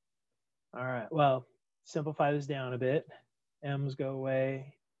 All right, well, simplify this down a bit. M's go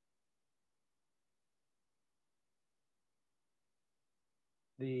away.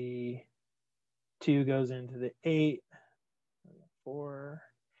 The 2 goes into the 8, 4.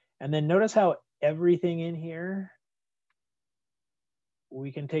 And then notice how everything in here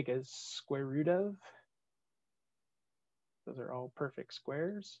we can take a square root of. Those are all perfect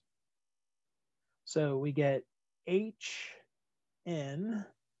squares. So we get hn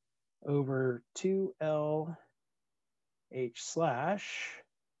over 2l h slash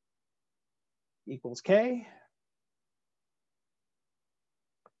equals k.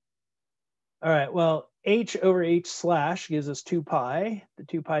 All right, well, h over h slash gives us 2 pi. The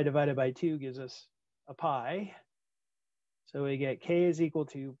 2 pi divided by 2 gives us a pi. So we get k is equal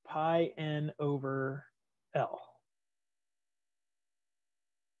to pi n over l.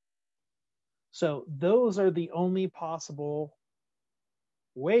 So those are the only possible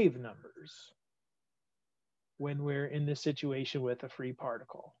wave numbers when we're in this situation with a free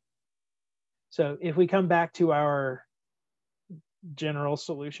particle. So if we come back to our general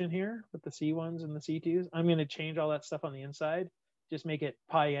solution here with the C1s and the C2s, I'm going to change all that stuff on the inside, just make it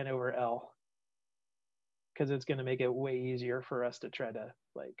pi n over L, because it's going to make it way easier for us to try to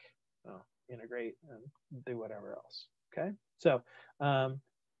like integrate and do whatever else. Okay, so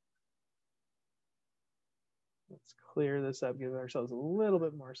let's clear this up, give ourselves a little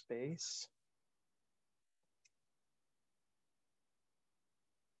bit more space.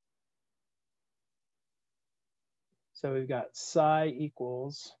 So we've got psi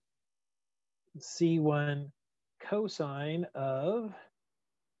equals C1 cosine of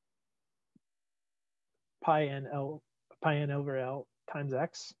pi n over L times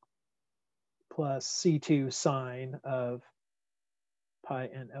x plus C2 sine of pi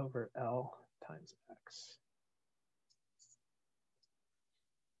n over L times x.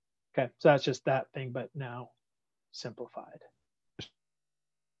 Okay, so that's just that thing, but now simplified.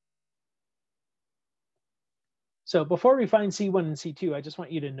 So before we find C1 and C2, I just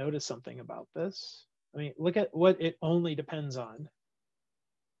want you to notice something about this. I mean, look at what it only depends on.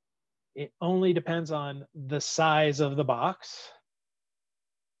 It only depends on the size of the box,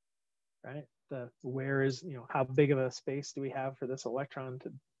 right? Where is, how big of a space do we have for this electron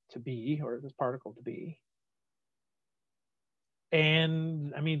to be, or this particle to be?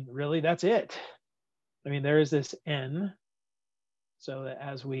 And I mean, really, that's it. I mean, there is this n, so that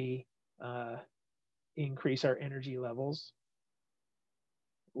as we increase our energy levels,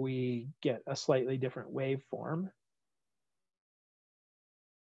 we get a slightly different waveform.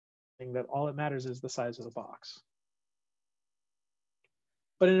 That all that matters is the size of the box.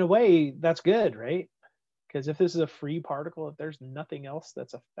 But in a way, that's good, right? Because if this is a free particle, if there's nothing else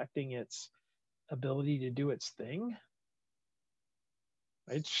that's affecting its ability to do its thing,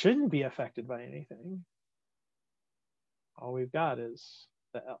 it shouldn't be affected by anything. All we've got is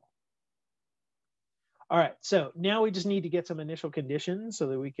the L. All right, so now we just need to get some initial conditions so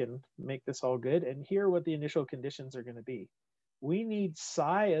that we can make this all good. And here are what the initial conditions are going to be. We need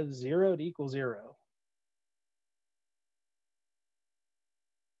psi of 0 to equal 0.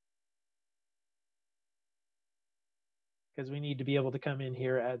 Because we need to be able to come in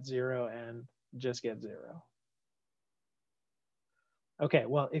here at 0 and just get 0. Okay,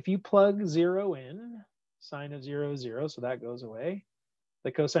 well, if you plug 0 in, sine of 0 is 0, so that goes away.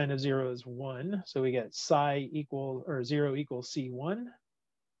 The cosine of 0 is 1, so we get psi equal, or 0 equals C1.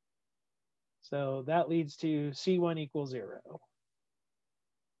 So that leads to C1 equals 0.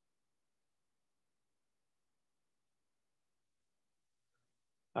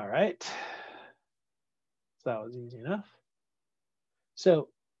 All right, so that was easy enough. So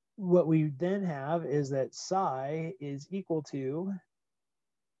what we then have is that psi is equal to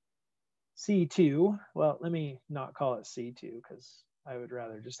C2. Well, let me not call it C2 because I would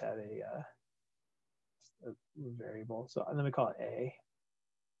rather just have a variable. So let me call it A.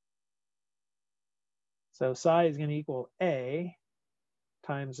 So psi is going to equal A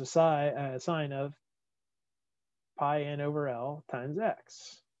times the sine of pi n over L times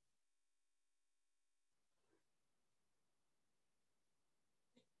x.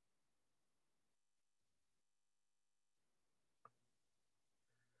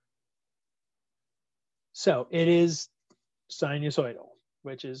 So it is sinusoidal,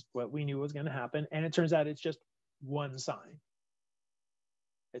 which is what we knew was going to happen. And it turns out it's just one sine.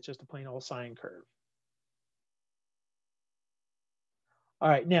 It's just a plain old sine curve. All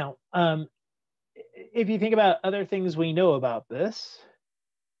right, now, if you think about other things we know about this,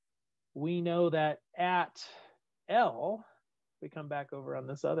 we know that at L, we come back over on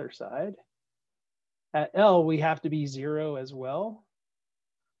this other side, at L, we have to be 0 as well.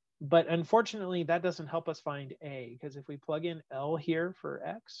 But unfortunately, that doesn't help us find A, because if we plug in L here for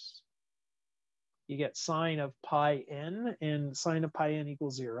x, you get sine of pi n, and sine of pi n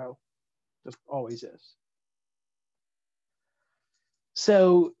equals 0. Just always is.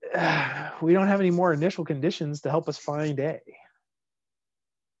 So we don't have any more initial conditions to help us find A,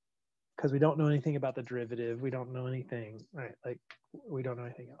 because we don't know anything about the derivative. We don't know anything, right? Like, we don't know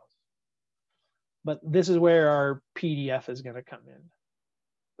anything else. But this is where our PDF is going to come in.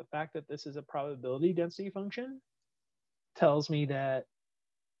 The fact that this is a probability density function tells me that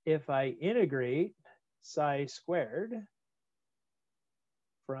if I integrate psi squared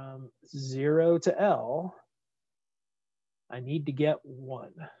from 0 to L, I need to get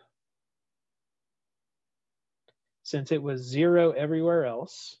 1. Since it was 0 everywhere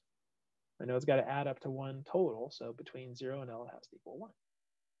else, I know it's got to add up to 1 total. So between 0 and L, it has to equal 1.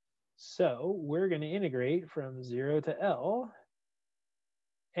 So we're going to integrate from 0 to L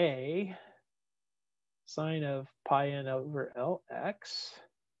A sine of pi n over Lx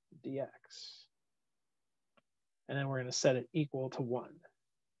dx. And then we're going to set it equal to 1.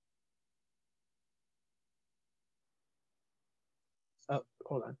 Oh,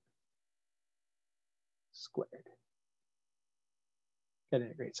 hold on. Squared. Got to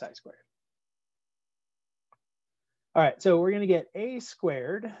integrate psi squared. All right, so we're going to get a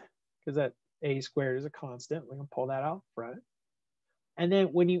squared, because that a squared is a constant. We're going to pull that out front. And then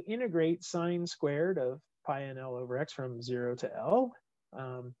when you integrate sine squared of pi n L over x from 0 to L,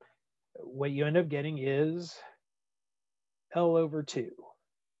 what you end up getting is L over 2.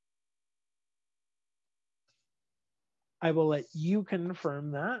 I will let you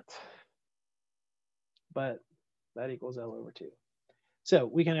confirm that, but that equals L over 2. So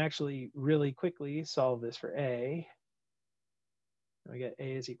we can actually really quickly solve this for A. We get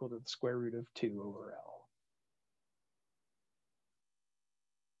A is equal to the square root of 2 over L.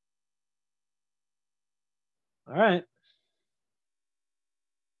 All right.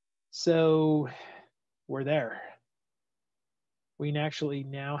 So we're there. we actually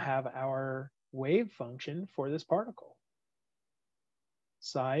now have our wave function for this particle.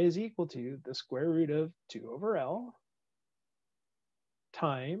 Psi is equal to the square root of 2 over L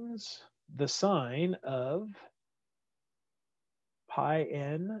times the sine of pi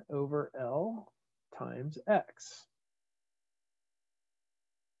n over L times x.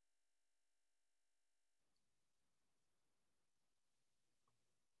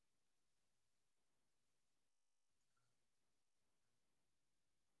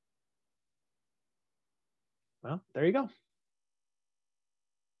 Well, there you go.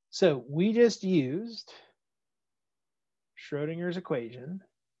 So we just used Schrodinger's equation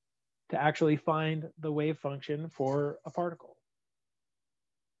to actually find the wave function for a particle.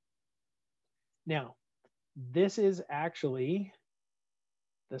 Now, this is actually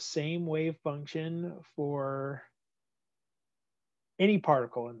the same wave function for any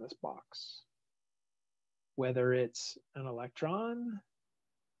particle in this box, whether it's an electron,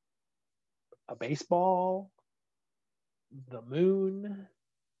 a baseball, the moon.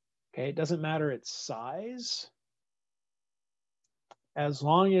 Okay, it doesn't matter its size. As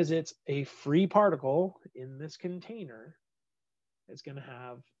long as it's a free particle in this container, it's going to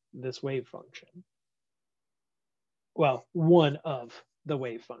have this wave function. Well, one of the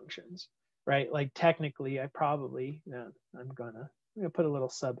wave functions, right? Like technically, I'm gonna put a little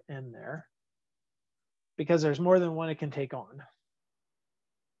sub n there because there's more than one it can take on.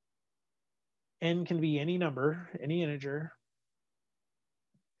 N can be any number, any integer,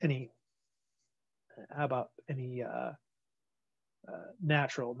 how about any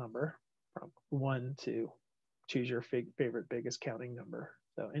natural number from 1 to choose your favorite biggest counting number.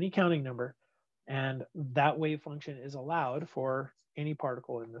 So any counting number, and that wave function is allowed for any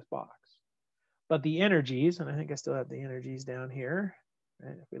particle in this box. But the energies, and I think I still have the energies down here,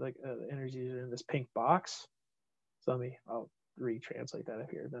 right? If we look at the energies are in this pink box. So I'll retranslate that up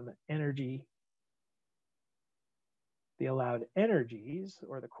here. Then the energy, the allowed energies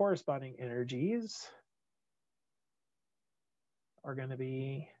or the corresponding energies are going to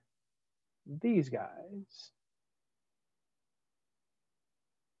be these guys.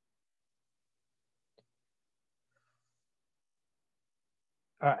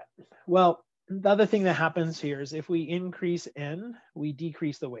 All right. Well, the other thing that happens here is if we increase n, we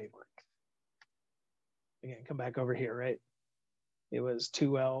decrease the wavelength. Again, come back over here, right? It was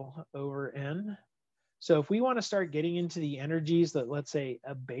 2L over n. So if we want to start getting into the energies that, let's say,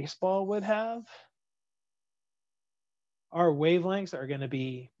 a baseball would have, our wavelengths are going to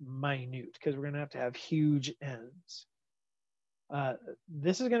be minute because we're going to have huge n's.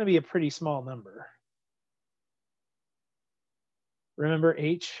 This is going to be a pretty small number. Remember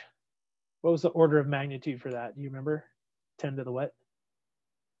h? What was the order of magnitude for that? Do you remember? 10 to the what?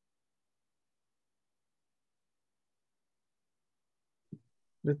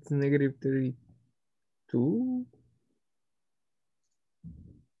 That's negative 32.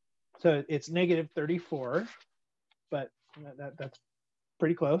 So it's negative 34, but that's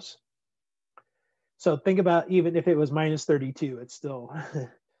pretty close. So think about even if it was minus 32, it's still,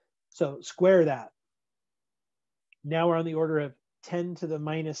 so square that. Now we're on the order of 10 to the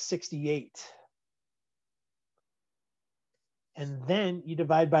minus 68. And then you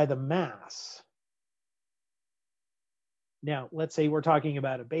divide by the mass. Now, let's say we're talking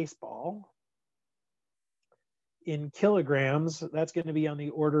about a baseball. In kilograms, that's going to be on the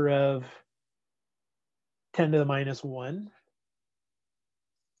order of 10 to the minus 1.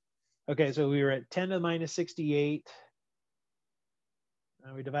 Okay, so we were at 10 to the minus 68.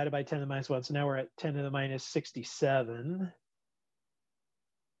 We divided by 10 to the minus 1, so now we're at 10 to the minus 67.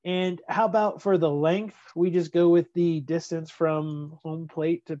 And how about for the length? We just go with the distance from home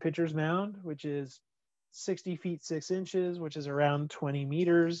plate to pitcher's mound, which is 60 feet 6 inches, which is around 20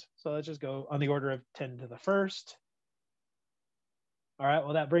 meters. So let's just go on the order of 10 to the first. All right,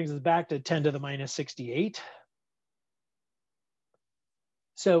 well, that brings us back to 10 to the minus 68.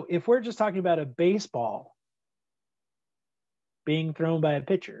 So if we're just talking about a baseball being thrown by a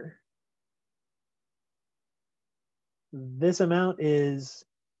pitcher, this amount is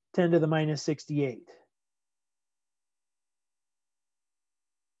 10 to the minus 68.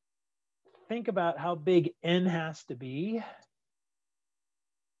 Think about how big n has to be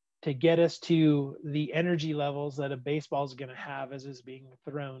to get us to the energy levels that a baseball is going to have as it's being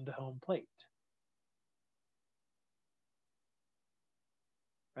thrown to home plate.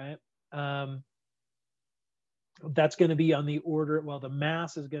 Right? That's going to be on the order, well, the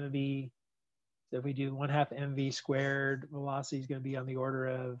mass is going to be, so if we do 1/2 mv squared, velocity is going to be on the order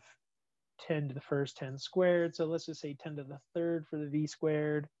of 10 to the first 10 squared. So let's just say 10 to the third for the v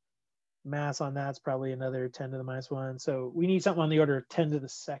squared. Mass on that's probably another 10 to the minus 1. So we need something on the order of 10 to the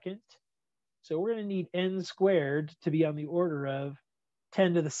second. So we're going to need n squared to be on the order of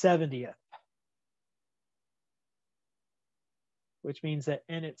 10 to the 70th, which means that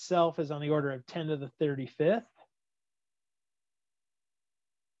n itself is on the order of 10 to the 35th.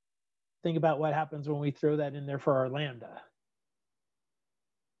 Think about what happens when we throw that in there for our lambda.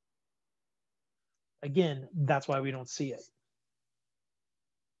 Again, that's why we don't see it.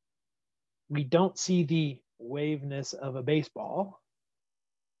 We don't see the waveness of a baseball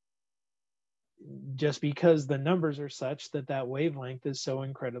just because the numbers are such that that wavelength is so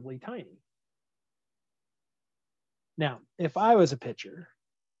incredibly tiny. Now, if I was a pitcher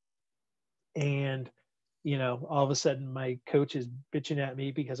and, you know, all of a sudden my coach is bitching at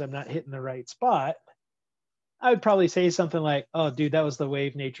me because I'm not hitting the right spot, I would probably say something like, oh, dude, that was the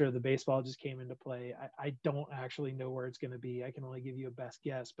wave nature of the baseball just came into play. I don't actually know where it's going to be. I can only give you a best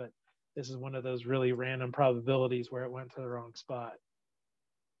guess, but this is one of those really random probabilities where it went to the wrong spot.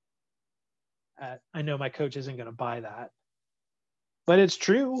 I know my coach isn't going to buy that, but it's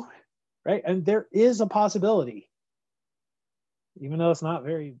true, right? And there is a possibility, even though it's not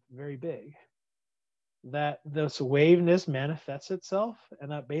very, very big, that this waveness manifests itself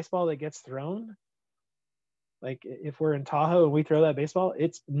and that baseball that gets thrown, like if we're in Tahoe and we throw that baseball,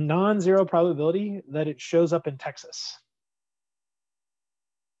 it's non-zero probability that it shows up in Texas.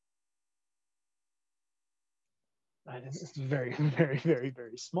 It's very, very, very,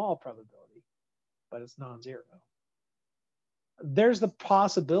 very small probability, but it's non-zero. There's the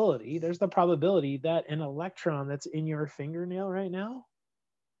possibility, there's the probability that an electron that's in your fingernail right now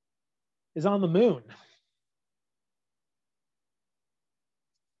is on the moon.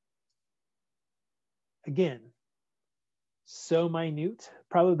 Again, so minute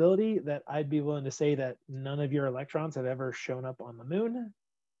probability that I'd be willing to say that none of your electrons have ever shown up on the moon,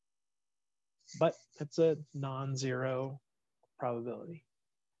 but it's a non-zero probability.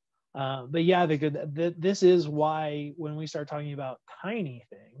 But yeah, this is why when we start talking about tiny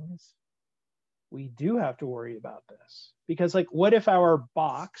things, we do have to worry about this. Because like, what if our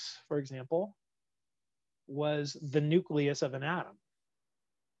box, for example, was the nucleus of an atom?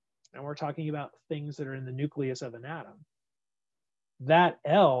 And we're talking about things that are in the nucleus of an atom. That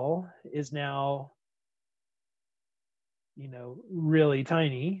L is now, you know, really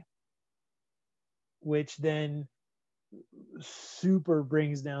tiny, which then super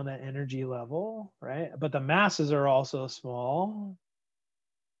brings down that energy level, right? But the masses are also small,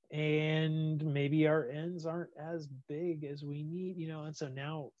 and maybe our ends aren't as big as we need, you know, and so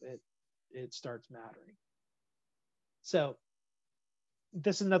now it starts mattering. So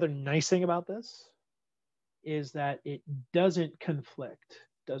this is another nice thing about this, is that it does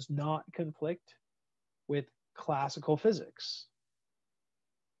not conflict with classical physics.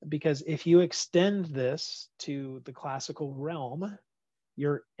 Because if you extend this to the classical realm,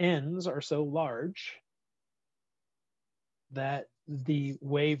 your ends are so large that the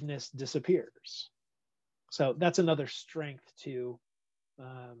waveness disappears. So that's another strength to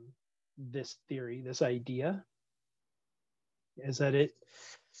this theory, this idea, is that it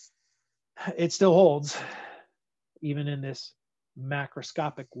still holds even in this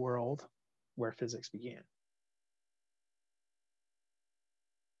macroscopic world where physics began.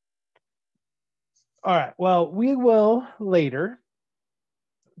 All right, well, we will later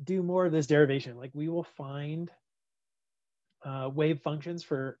do more of this derivation. Like we will find wave functions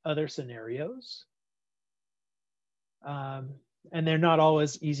for other scenarios. And they're not all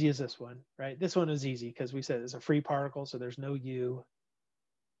as easy as this one, right? This one is easy because we said it's a free particle, so there's no U.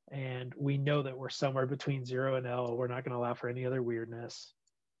 And we know that we're somewhere between 0 and L. We're not going to allow for any other weirdness,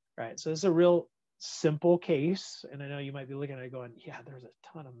 right? So it's a real simple case. And I know you might be looking at it going, yeah, there's a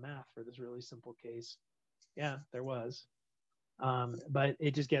ton of math for this really simple case. Yeah, there was. But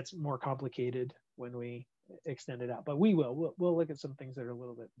it just gets more complicated when we extend it out. But we'll look at some things that are a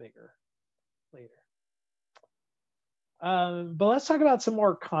little bit bigger later. But let's talk about some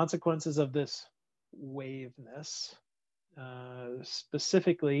more consequences of this waveness.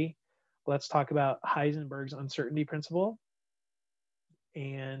 Specifically, let's talk about Heisenberg's uncertainty principle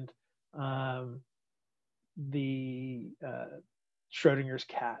and the Schrodinger's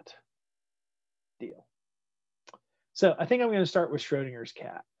cat deal. So I think I'm going to start with Schrodinger's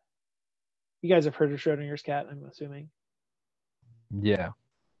cat. You guys have heard of Schrodinger's cat, I'm assuming? Yeah.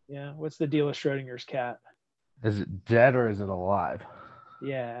 Yeah. What's the deal with Schrodinger's cat? Is it dead or is it alive?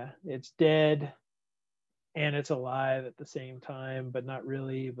 Yeah, it's dead and it's alive at the same time, but not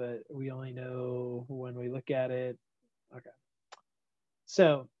really, but we only know when we look at it. Okay.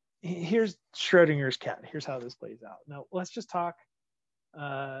 So here's Schrodinger's cat. Here's how this plays out. Now let's just talk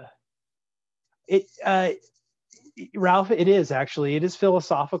Ralph, it is actually. It is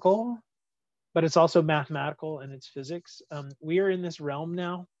philosophical, but it's also mathematical and it's physics. We are in this realm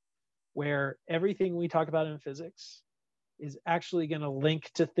now where everything we talk about in physics is actually going to link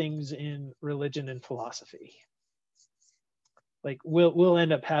to things in religion and philosophy. Like we'll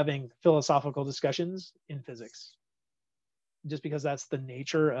end up having philosophical discussions in physics, just because that's the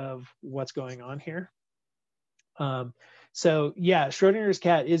nature of what's going on here. So yeah, Schrodinger's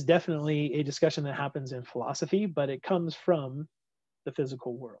cat is definitely a discussion that happens in philosophy, but it comes from the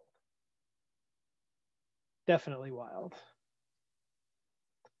physical world. Definitely wild.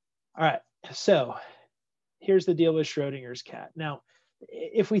 All right, so here's the deal with Schrodinger's cat. Now,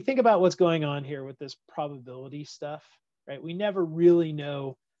 if we think about what's going on here with this probability stuff, right? We never really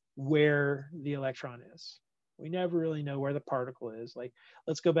know where the electron is. We never really know where the particle is. Like,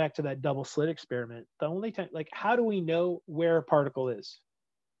 let's go back to that double slit experiment. The only time, like, how do we know where a particle is?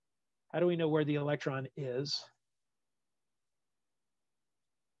 How do we know where the electron is?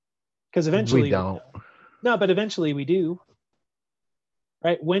 Because eventually we don't. No, but eventually we do.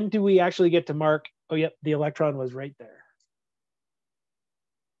 Right? When do we actually get to mark, oh, yep, the electron was right there?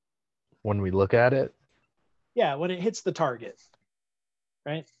 When we look at it? Yeah, when it hits the target,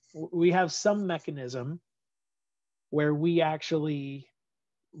 right? We have some mechanism where we actually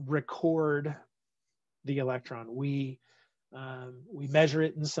record the electron. We measure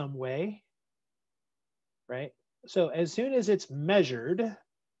it in some way, right? So as soon as it's measured,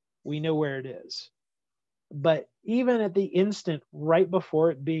 we know where it is. But even at the instant right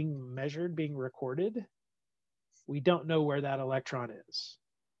before it being measured, being recorded, we don't know where that electron is.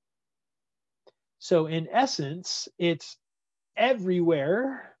 So in essence, it's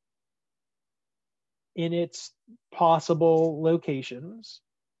everywhere in its possible locations,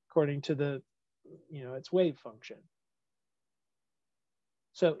 according to the, its wave function.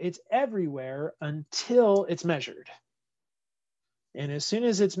 So it's everywhere until it's measured. And as soon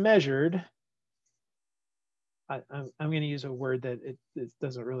as it's measured, I'm going to use a word that it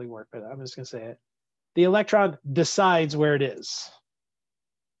doesn't really work, but I'm just going to say it. The electron decides where it is.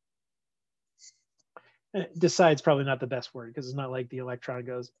 Decides probably not the best word, because it's not like the electron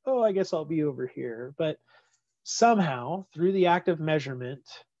goes, oh, I guess I'll be over here. But somehow, through the act of measurement,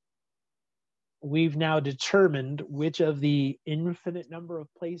 we've now determined which of the infinite number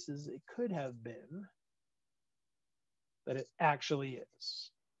of places it could have been that it actually is.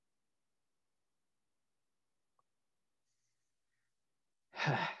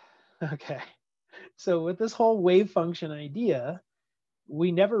 Okay, so with this whole wave function idea,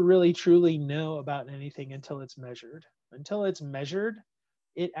 we never really truly know about anything until it's measured. Until it's measured,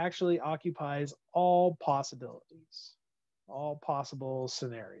 it actually occupies all possibilities, all possible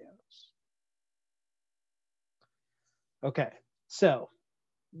scenarios. Okay, so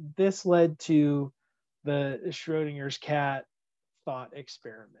this led to the Schrodinger's cat thought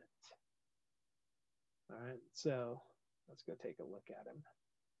experiment. All right, so let's go take a look at him.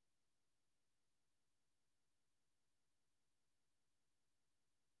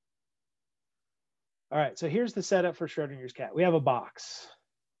 All right, so here's the setup for Schrodinger's cat. We have a box.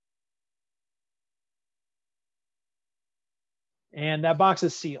 And that box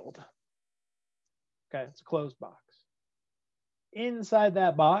is sealed. Okay, it's a closed box. Inside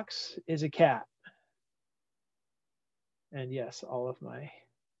that box is a cat. And yes, all of my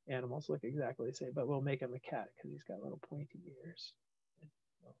animals look exactly the same, but we'll make him a cat because he's got little pointy ears and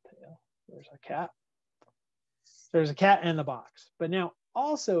little tail. There's a cat. There's a cat in the box. But now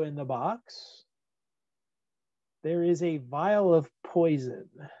also in the box, there is a vial of poison.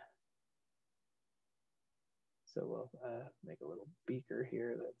 So we'll make a little beaker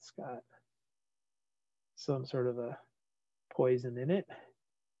here that's got some sort of a poison in it.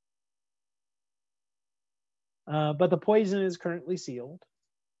 But the poison is currently sealed.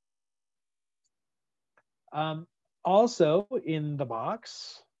 Also in the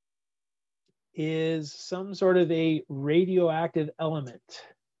box is some sort of a radioactive element.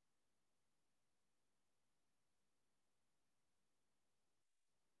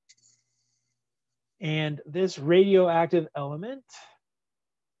 And this radioactive element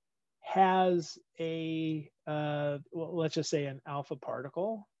has a, well, let's just say an alpha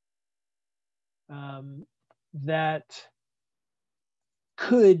particle that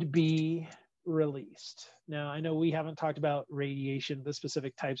could be released. Now, I know we haven't talked about radiation, the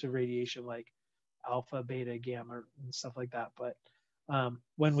specific types of radiation like alpha, beta, gamma, and stuff like that. But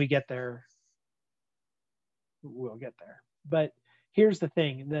when we get there, we'll get there. But here's the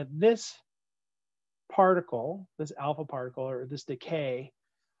thing, that this particle, this alpha particle or this decay,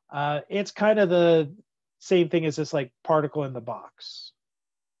 it's kind of the same thing as this like particle in the box.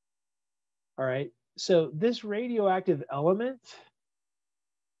 All right. So this radioactive element,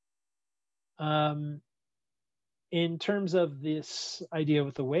 in terms of this idea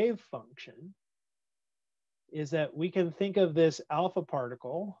with the wave function, is that we can think of this alpha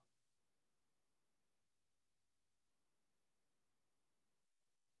particle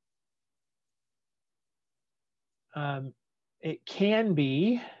it can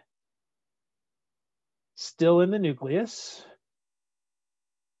be still in the nucleus,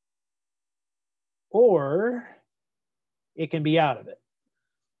 or it can be out of it.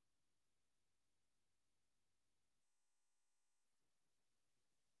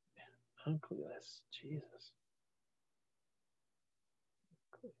 Nucleus, Jesus.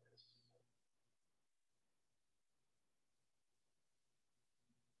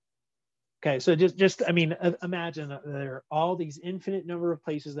 Okay, so just I mean, imagine there are all these infinite number of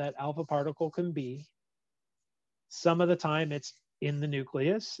places that alpha particle can be. Some of the time it's in the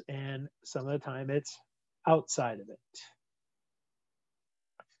nucleus, and some of the time it's outside of it.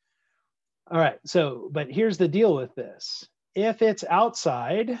 All right, so, but here's the deal with this. If it's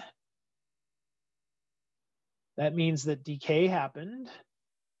outside, that means that decay happened.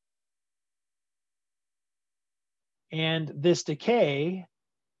 And this decay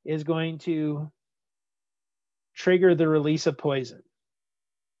is going to trigger the release of poison.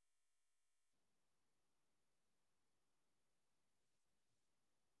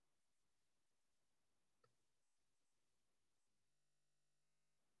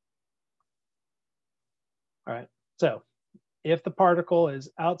 All right, so if the particle is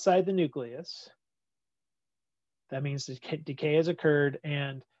outside the nucleus, that means decay has occurred,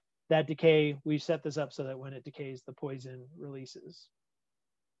 and that decay, we set this up so that when it decays, the poison releases.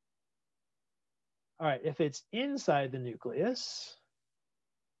 All right, if it's inside the nucleus,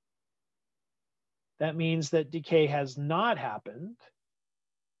 that means that decay has not happened.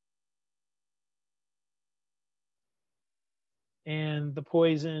 And the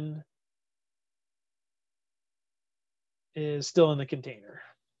poison is still in the container.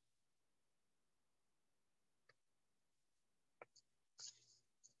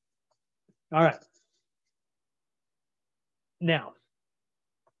 All right. Now,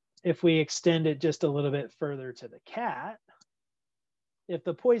 if we extend it just a little bit further to the cat, if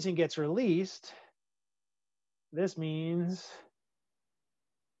the poison gets released, this means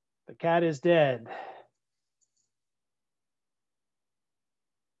the cat is dead.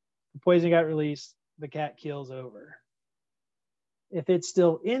 The poison got released, the cat keels over. If it's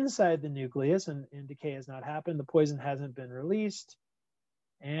still inside the nucleus and decay has not happened, the poison hasn't been released,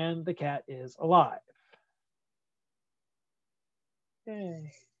 and the cat is alive.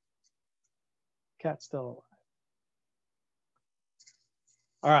 Yay. Cat's still alive.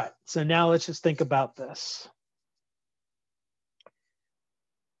 All right, so now let's just think about this.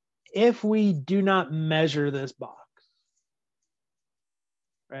 If we do not measure this box,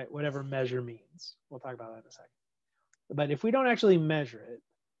 right, whatever measure means, we'll talk about that in a second. But if we don't actually measure it,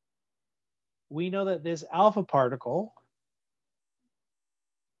 we know that this alpha particle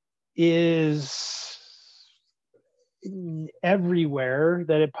is everywhere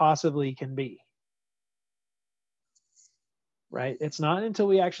that it possibly can be. Right? It's not until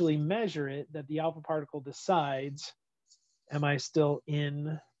we actually measure it that the alpha particle decides, am I still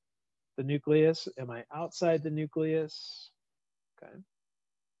in the nucleus? Am I outside the nucleus? Okay.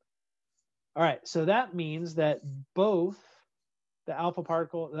 All right, so that means that both the alpha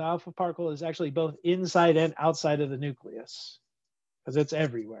particle is actually both inside and outside of the nucleus because it's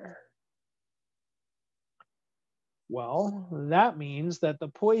everywhere. Well, that means that the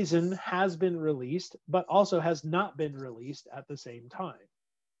poison has been released, but also has not been released at the same time.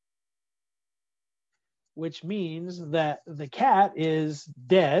 Which means that the cat is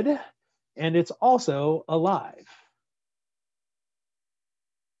dead and it's also alive.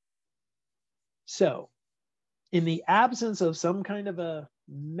 So, in the absence of some kind of a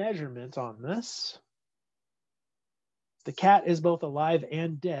measurement on this, the cat is both alive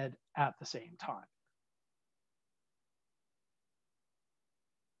and dead at the same time.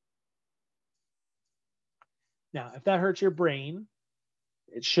 Now, if that hurts your brain,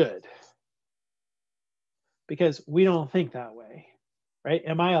 it should. Because we don't think that way, right?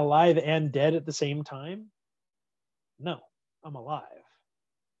 Am I alive and dead at the same time? No, I'm alive.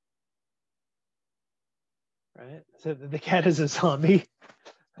 Right? So the cat is a zombie.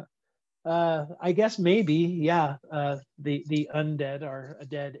 I guess maybe, yeah. The undead are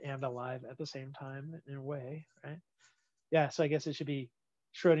dead and alive at the same time in a way, right? Yeah, so I guess it should be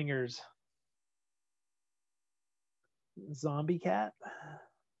Schrodinger's zombie cat.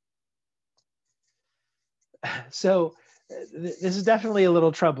 So this is definitely a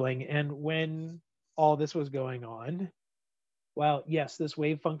little troubling. And when all this was going on, well, yes, this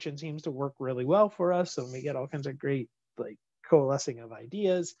wave function seems to work really well for us. So we get all kinds of great like coalescing of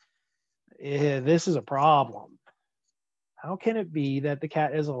ideas. This is a problem. How can it be that the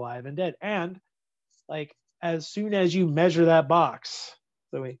cat is alive and dead? And like as soon as you measure that box,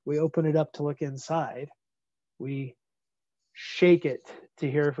 so we open it up to look inside, we shake it to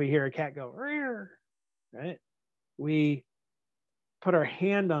hear if we hear a cat go, rear, right? We put our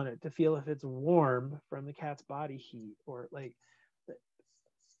hand on it to feel if it's warm from the cat's body heat or like,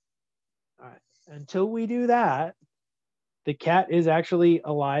 all right. Until we do that, the cat is actually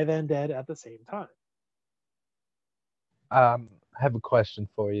alive and dead at the same time. I have a question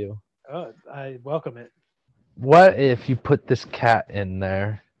for you. Oh, I welcome it. What if you put this cat in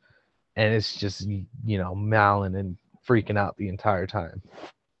there and it's just, mowing and freaking out the entire time?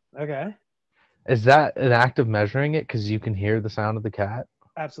 Okay. Is that an act of measuring it because you can hear the sound of the cat?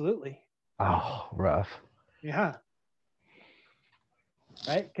 Absolutely. Oh, rough. Yeah.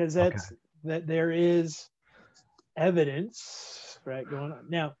 Right? Because Okay. that there is evidence, right, going on.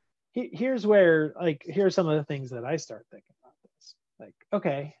 Now, here's where, like, here's some of the things that I start thinking about this. Like,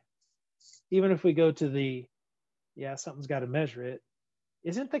 okay, even if we go to something's got to measure it,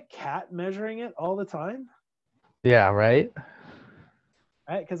 isn't the cat measuring it all the time? Yeah, right?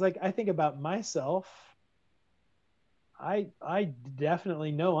 Right? Because, like, I think about myself. I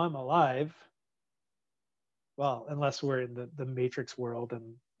definitely know I'm alive. Well, unless we're in the Matrix world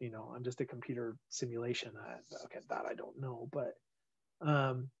and, I'm just a computer simulation. That I don't know. But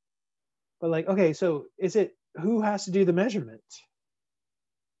like, okay, so is it who has to do the measurement?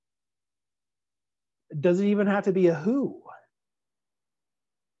 Does it even have to be a who?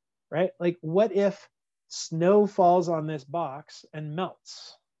 Right? Like, what if snow falls on this box and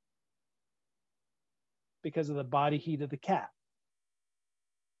melts because of the body heat of the cat?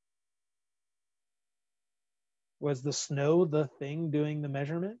 Was the snow the thing doing the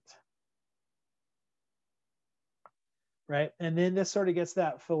measurement? Right? And then this sort of gets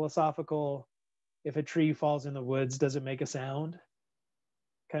that philosophical, if a tree falls in the woods, does it make a sound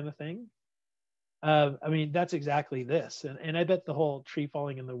kind of thing? I mean, that's exactly this. And I bet the whole tree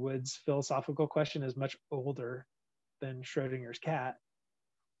falling in the woods philosophical question is much older than Schrodinger's cat.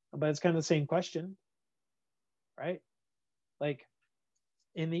 But it's kind of the same question, right? Like,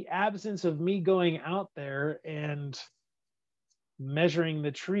 in the absence of me going out there and measuring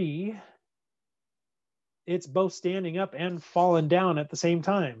the tree, it's both standing up and falling down at the same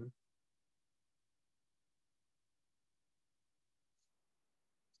time.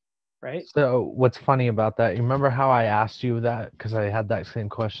 Right? So what's funny about that, you remember how I asked you that? Because I had that same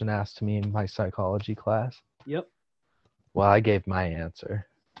question asked to me in my psychology class. Yep. Well, I gave my answer.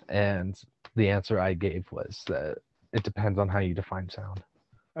 And the answer I gave was that it depends on how you define sound.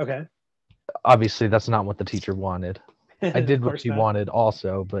 Okay. Obviously, that's not what the teacher wanted. I did Of what course she not. wanted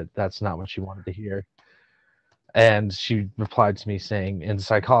also, but that's not what she wanted to hear. And she replied to me saying, in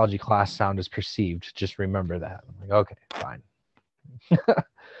psychology class, sound is perceived. Just remember that. I'm like, okay, fine.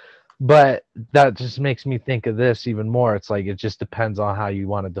 But that just makes me think of this even more. It's like, it just depends on how you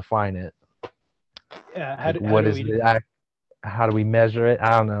want to define it. Yeah. How do we measure it?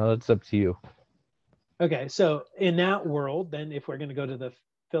 I don't know. It's up to you. Okay. So in that world, then if we're going to go to the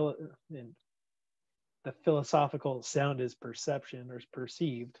philosophical, sound is perception or is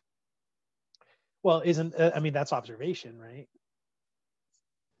perceived. Well, I mean, that's observation, right?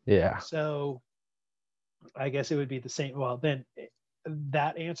 Yeah. So I guess it would be the same. Well, then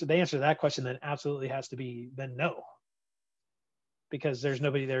the answer to that question then absolutely has to be then no, because there's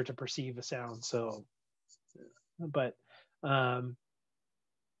nobody there to perceive a sound. So, but does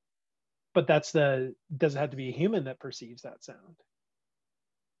it have to be a human that perceives that sound?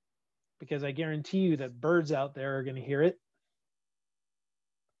 Because I guarantee you that birds out there are going to hear it,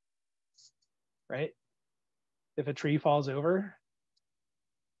 right? If a tree falls over,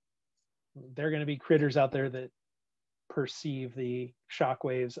 there are going to be critters out there that perceive the shock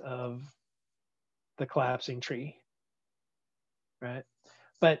waves of the collapsing tree, right?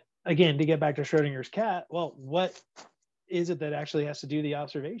 But again, to get back to Schrodinger's cat, well, what is it that actually has to do the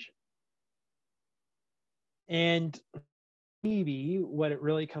observation? And maybe what it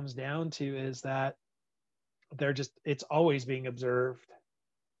really comes down to is that it's always being observed.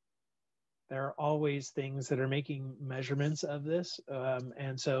 There are always things that are making measurements of this.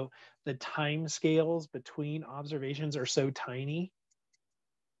 And so the time scales between observations are so tiny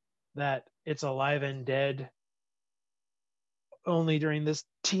that it's alive and dead only during this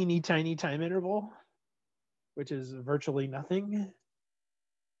teeny tiny time interval, which is virtually nothing.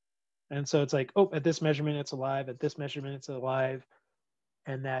 And so it's like, oh, at this measurement, it's alive. At this measurement, it's alive.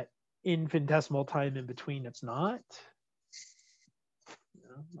 And that infinitesimal time in between, it's not.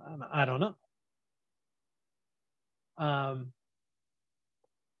 I don't know.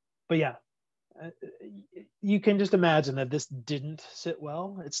 But yeah, you can just imagine that this didn't sit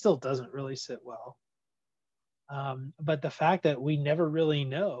well. It still doesn't really sit well. But the fact that we never really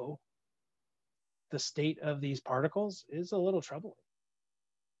know the state of these particles is a little troubling,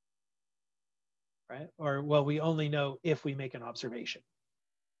 right? Or, well, we only know if we make an observation.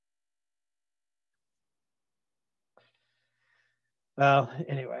 Well,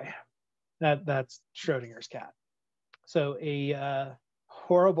 anyway, that's Schrodinger's cat. So a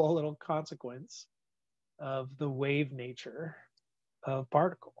horrible little consequence of the wave nature of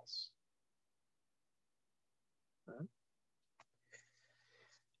particles.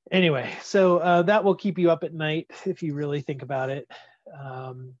 Anyway, so that will keep you up at night if you really think about it.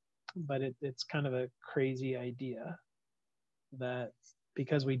 But it's kind of a crazy idea that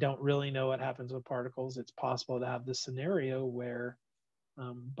because we don't really know what happens with particles, it's possible to have this scenario where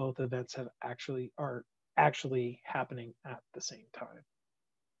both events are actually happening at the same time.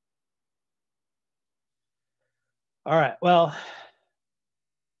 All right, well,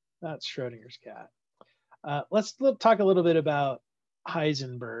 that's Schrodinger's cat. Let's talk a little bit about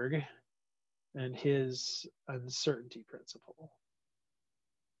Heisenberg and his uncertainty principle,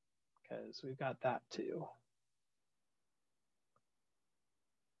 because we've got that too.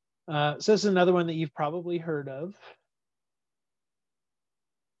 So this is another one that you've probably heard of.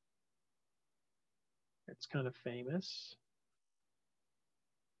 It's kind of famous.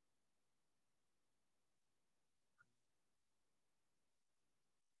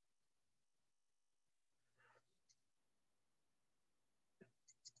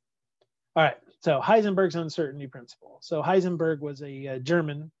 All right, so Heisenberg's uncertainty principle. So Heisenberg was a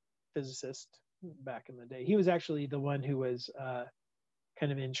German physicist back in the day. He was actually the one who was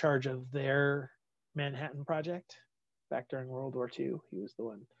kind of in charge of their Manhattan Project back during World War II. He was the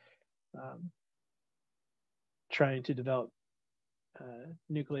one trying to develop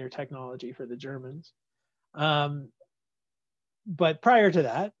nuclear technology for the Germans. But prior to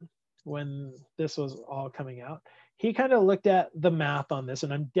that, when this was all coming out, he kind of looked at the math on this,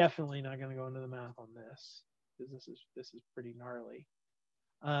 and I'm definitely not going to go into the math on this because this is pretty gnarly.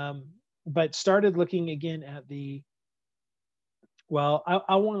 But started looking again at the, well,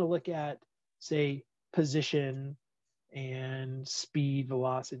 I want to look at, say, position and speed,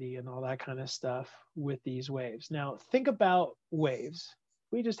 velocity, and all that kind of stuff with these waves. Now, think about waves.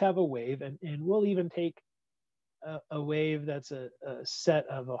 We just have a wave, and we'll even take a wave that's a set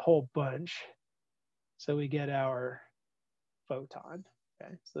of a whole bunch. So we get our photon.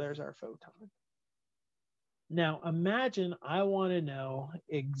 Okay, so there's our photon. Now imagine I want to know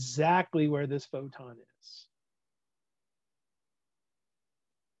exactly where this photon is.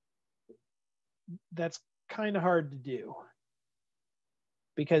 That's kind of hard to do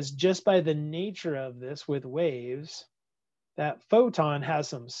because just by the nature of this with waves, that photon has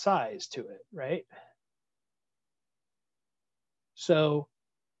some size to it, right? So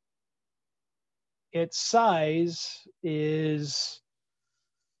its size is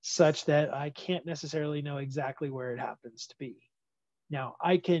such that I can't necessarily know exactly where it happens to be. Now,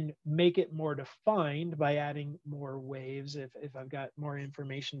 I can make it more defined by adding more waves. If I've got more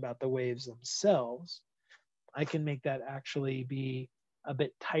information about the waves themselves, I can make that actually be a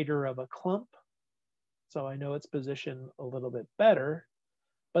bit tighter of a clump. So I know its position a little bit better.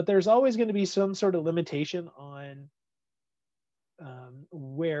 But there's always going to be some sort of limitation on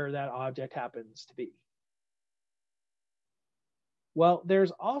where that object happens to be. Well, there's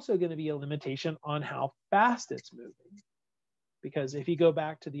also going to be a limitation on how fast it's moving. Because if you go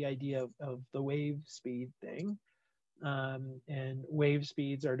back to the idea of the wave speed thing, and wave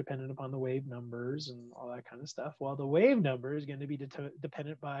speeds are dependent upon the wave numbers and all that kind of stuff. Well, the wave number is going to be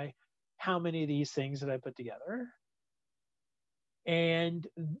dependent by how many of these things that I put together. And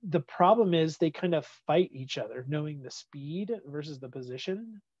the problem is they kind of fight each other, knowing the speed versus the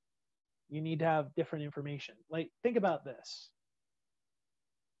position. You need to have different information. Like, think about this.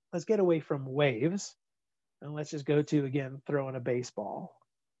 Let's get away from waves and let's just go to, again, throwing a baseball.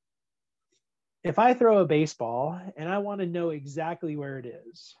 If I throw a baseball and I want to know exactly where it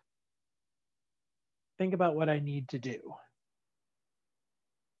is, think about what I need to do.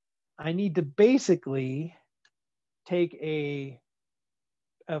 I need to basically take a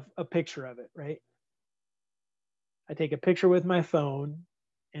picture of it, right? I take a picture with my phone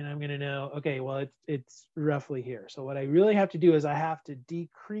and I'm going to know, okay, well, it's roughly here. So what I really have to do is I have to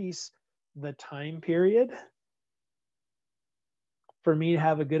decrease the time period for me to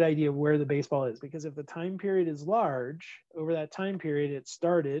have a good idea of where the baseball is. Because if the time period is large, over that time period, it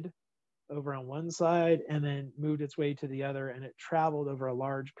started over on one side and then moved its way to the other, and it traveled over a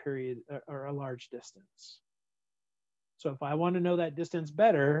large period or a large distance. So if I want to know that distance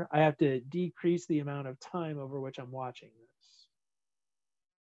better, I have to decrease the amount of time over which I'm watching this.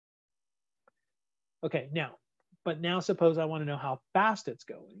 Okay, now suppose I want to know how fast it's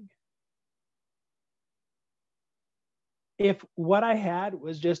going. If what I had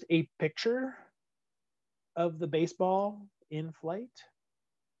was just a picture of the baseball in flight,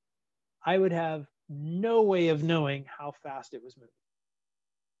 I would have no way of knowing how fast it was moving.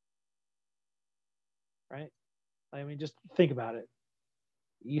 Right? I mean, just think about it.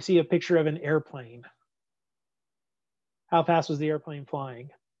 You see a picture of an airplane. How fast was the airplane flying?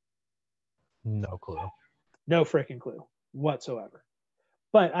 No clue. No freaking clue whatsoever.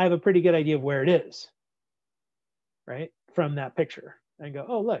 But I have a pretty good idea of where it is, right? From that picture. And go,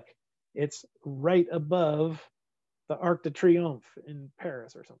 oh, look, it's right above the Arc de Triomphe in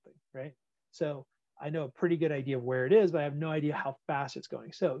Paris or something, right? So I know a pretty good idea of where it is, but I have no idea how fast it's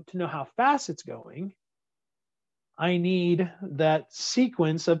going. So to know how fast it's going, I need that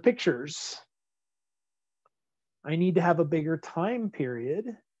sequence of pictures. I need to have a bigger time period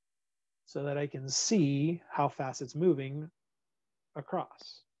so that I can see how fast it's moving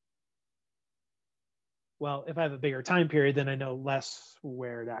across. Well, if I have a bigger time period, then I know less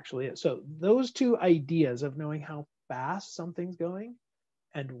where it actually is. So those two ideas of knowing how fast something's going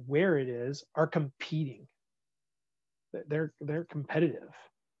and where it is are competing. They're competitive.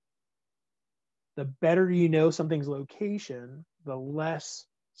 The better you know something's location, the less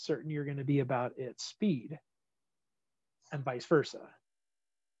certain you're going to be about its speed, and vice versa.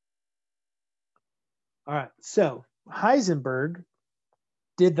 All right, so Heisenberg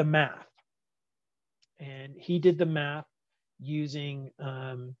did the math, and he did the math using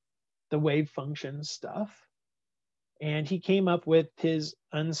the wave function stuff, and he came up with his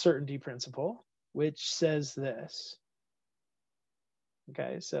uncertainty principle, which says this.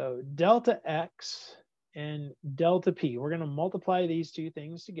 Okay, so delta x and delta p, we're going to multiply these two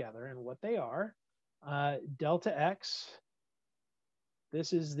things together, and what they are, delta x,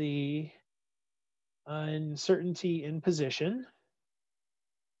 this is the uncertainty in position.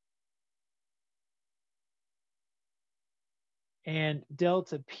 And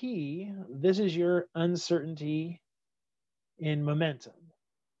delta p, this is your uncertainty in momentum.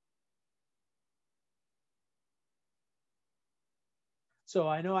 So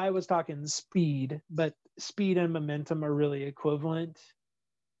I know I was talking speed, but speed and momentum are really equivalent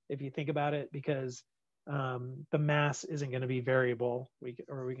if you think about it, because the mass isn't going to be variable. We're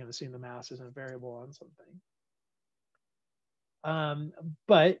going to assume the mass isn't variable on something.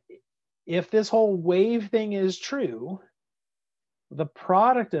 But if this whole wave thing is true, the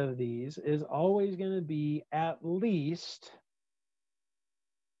product of these is always going to be at least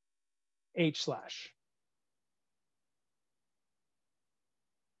h slash.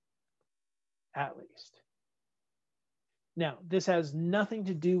 At least. Now, this has nothing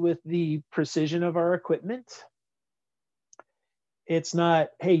to do with the precision of our equipment. It's not,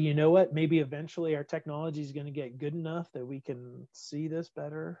 hey, you know what? Maybe eventually our technology is going to get good enough that we can see this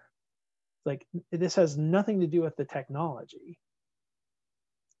better. Like, this has nothing to do with the technology.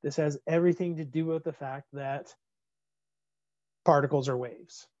 This has everything to do with the fact that particles are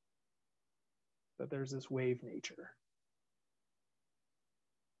waves, that there's this wave nature.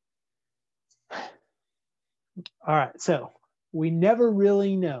 All right, so we never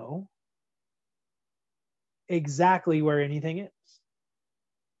really know exactly where anything is.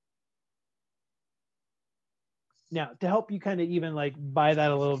 Now, to help you kind of even like buy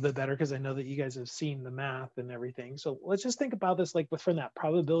that a little bit better, because I know that you guys have seen the math and everything. So let's just think about this like from that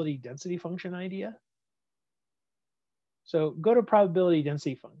probability density function idea. So go to probability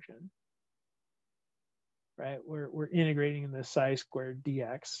density function, right? We're integrating in the psi squared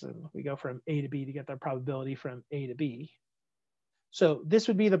dx, and we go from A to B to get the probability from A to B. So this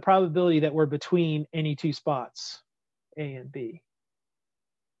would be the probability that we're between any two spots, A and B.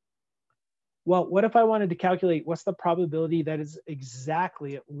 Well, what if I wanted to calculate what's the probability that is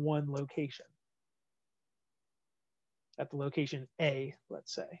exactly at one location? At the location A,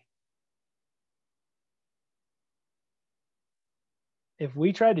 let's say. If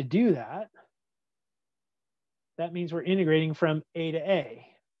we try to do that, that means we're integrating from A to A.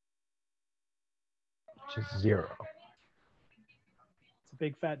 Which is 0. It's a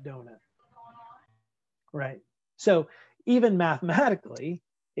big fat donut. Right. So even mathematically,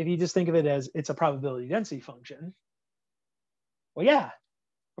 if you just think of it as it's a probability density function, well, yeah,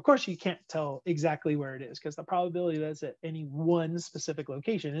 Of course, you can't tell exactly where it is because the probability that it's at any one specific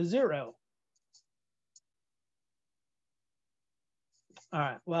location is 0. All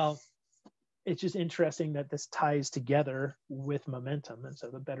right, well, it's just interesting that this ties together with momentum. And so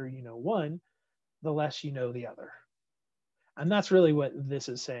the better you know one, the less you know the other. And that's really what this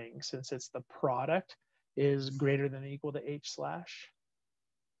is saying, since it's the product is greater than or equal to h slash,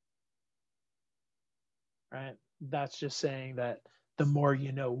 right? That's just saying that the more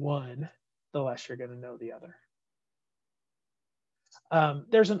you know one, the less you're going to know the other.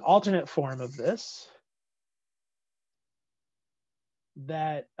 There's an alternate form of this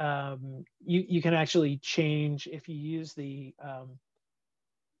that you can actually change if you use the,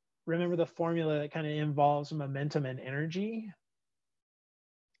 remember the formula that kind of involves momentum and energy?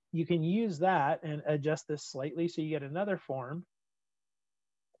 You can use that and adjust this slightly so you get another form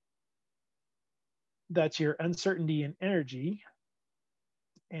that's your uncertainty in energy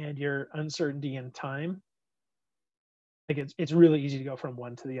and your uncertainty in time. Like it's really easy to go from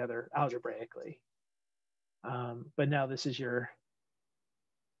one to the other algebraically. But now this is your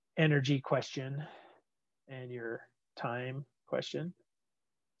energy question and your time question.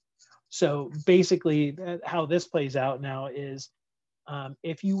 So basically how this plays out now is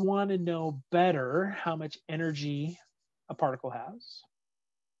if you want to know better how much energy a particle has,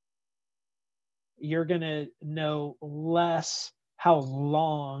 you're going to know less how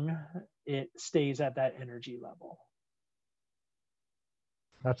long it stays at that energy level.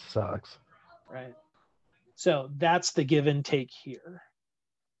 That sucks. Right. So that's the give and take here.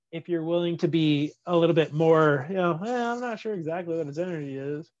 If you're willing to be a little bit more, I'm not sure exactly what its energy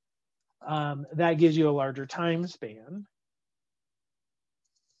is, that gives you a larger time span.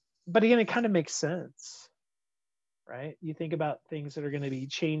 But again, it kind of makes sense, right? You think about things that are going to be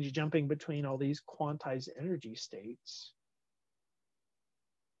jumping between all these quantized energy states.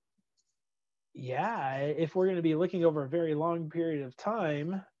 Yeah, if we're going to be looking over a very long period of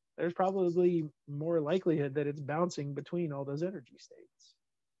time, there's probably more likelihood that it's bouncing between all those energy states.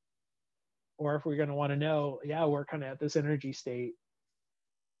 Or if we're going to want to know, yeah, we're kind of at this energy state,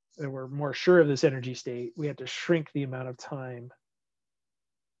 and we're more sure of this energy state, we have to shrink the amount of time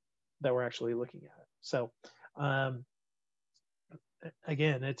that we're actually looking at. So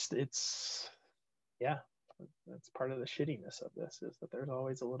again, it's yeah, that's part of the shittiness of this, is that there's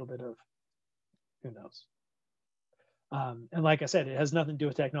always a little bit of who knows. And like I said, it has nothing to do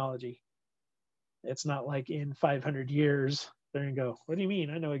with technology. It's not like in 500 years they're gonna go, what do you mean?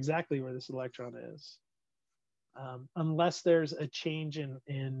 I know exactly where this electron is. Unless there's a change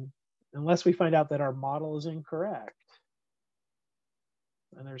unless we find out that our model is incorrect,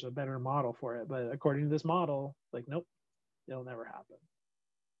 and there's a better model for it. But according to this model, like, nope, it'll never happen.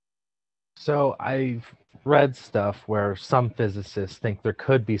 So I've read stuff where some physicists think there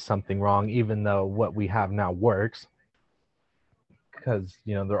could be something wrong, even though what we have now works, because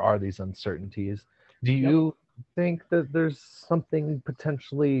there are these uncertainties. Do you think that there's something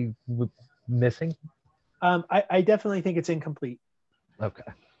potentially missing? I definitely think it's incomplete. Okay.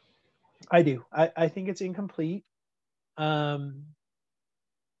 I do. I think it's incomplete.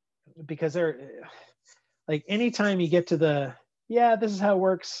 Because like anytime you get to this is how it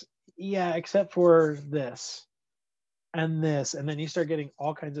works, except for this and this, and then you start getting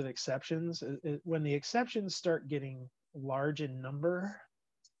all kinds of exceptions. When the exceptions start getting large in number,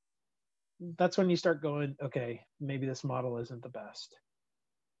 that's when you start going, okay, maybe this model isn't the best,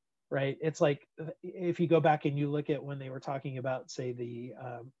 right? It's like if you go back and you look at when they were talking about, say, the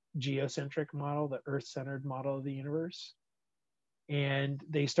geocentric model, the Earth-centered model of the universe, and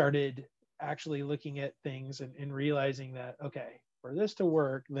they started actually looking at things and realizing that, okay, for this to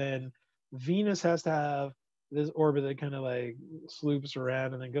work, then Venus has to have this orbit that kind of like sloops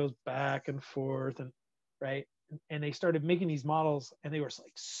around and then goes back and forth, and right. And they started making these models, and they were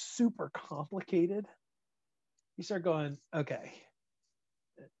like super complicated. You start going, okay,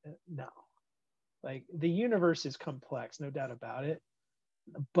 no, like the universe is complex, no doubt about it.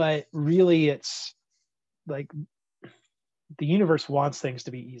 But really, it's like the universe wants things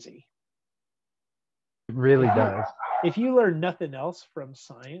to be easy. It really does. If you learn nothing else from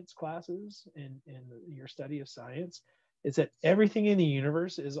science classes in your study of science, it's that everything in the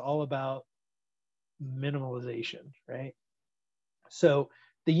universe is all about minimalization, right? So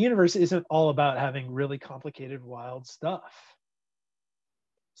the universe isn't all about having really complicated, wild stuff.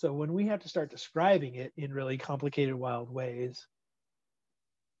 So when we have to start describing it in really complicated, wild ways,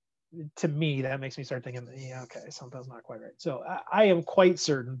 to me, that makes me start thinking, okay, something's not quite right. So I am quite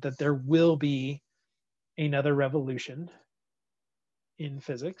certain that there will be another revolution in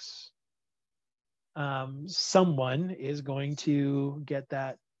physics. Someone is going to get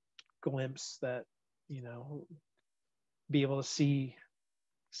that glimpse that, you know, be able to see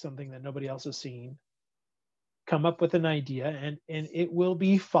something that nobody else has seen, come up with an idea, and it will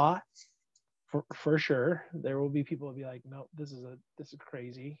be fought for sure. There will be people who will be like, no, this is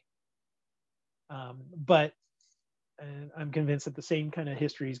crazy. But and I'm convinced that the same kind of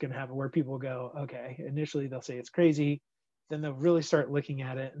history is going to happen, where people go, okay, initially they'll say it's crazy, then they'll really start looking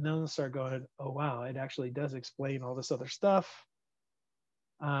at it, and then they'll start going, oh wow, it actually does explain all this other stuff.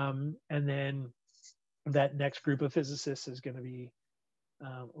 And then that next group of physicists is going to be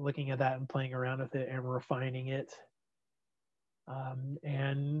looking at that and playing around with it and refining it.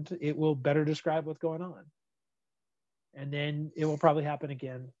 And it will better describe what's going on. And then it will probably happen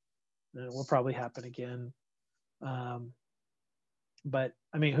again. And it will probably happen again. But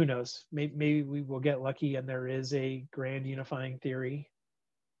I mean, who knows? Maybe we will get lucky and there is a grand unifying theory.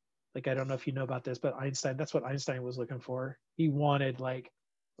 Like, I don't know if you know about this, but Einstein, that's what Einstein was looking for. He wanted like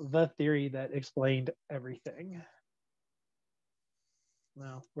the theory that explained everything.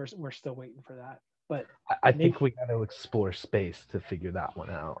 Well, we're still waiting for that. But I think we got to explore space to figure that one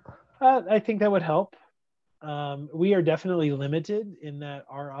out. I think that would help. We are definitely limited in that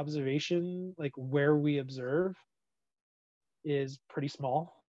our observation, like where we observe, is pretty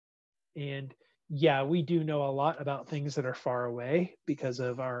small. And yeah, we do know a lot about things that are far away because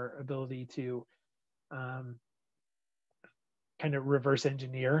of our ability to kind of reverse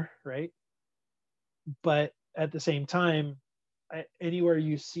engineer, right? But at the same time, anywhere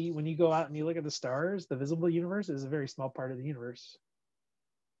you see, when you go out and you look at the stars, the visible universe is a very small part of the universe.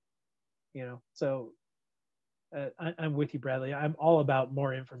 You know, so I'm with you, Bradley. I'm all about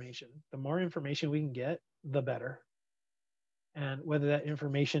more information. The more information we can get, the better. And whether that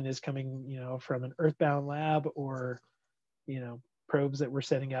information is coming, you know, from an earthbound lab or, you know, probes that we're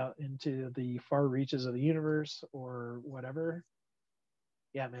sending out into the far reaches of the universe or whatever,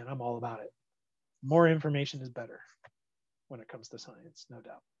 yeah, man, I'm all about it. More information is better when it comes to science, no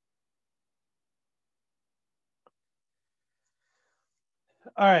doubt.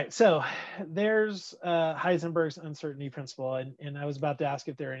 All right, so there's Heisenberg's uncertainty principle, and I was about to ask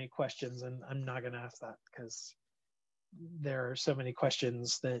if there are any questions, and I'm not going to ask that because there are so many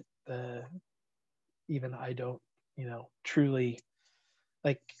questions that even I don't, you know, truly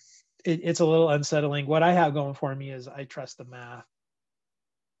like. It's a little unsettling. What I have going for me is I trust the math,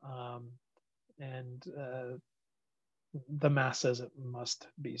 and the math says it must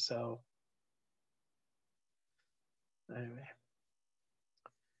be so. Anyway.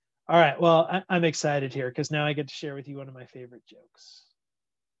 All right, well, I'm excited here because now I get to share with you one of my favorite jokes.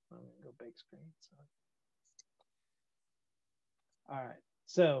 I'm going to go big screen. So. All right,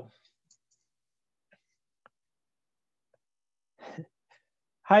 so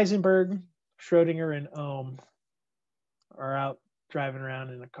Heisenberg, Schrodinger, and Ohm are out driving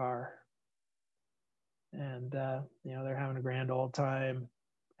around in a car. And, you know, they're having a grand old time,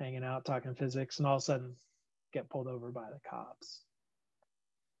 hanging out, talking physics, and all of a sudden get pulled over by the cops.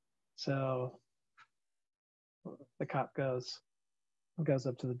 So the cop goes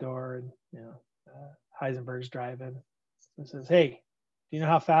up to the door, and, you know, Heisenberg's driving and says, hey, do you know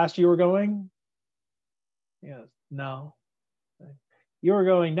how fast you were going? He goes, no. You were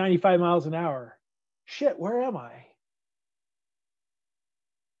going 95 miles an hour. Shit, where am I?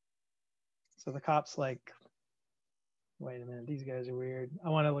 So the cop's like, wait a minute, these guys are weird. I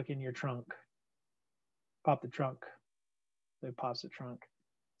want to look in your trunk. Pop the trunk. So he pops the trunk,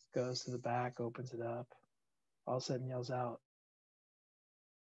 goes to the back, opens it up, all of a sudden yells out,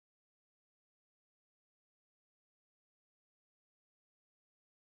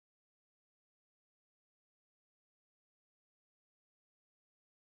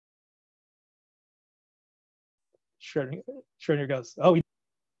 Schrodinger goes, oh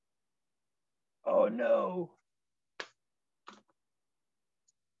no.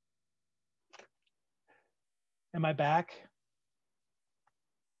 Am I back?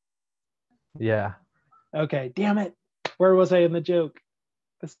 Yeah. Okay, damn it. Where was I in the joke?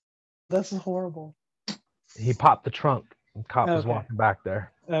 This is horrible. He popped the trunk. The cop was walking back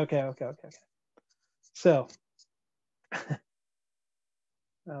there. Okay. So,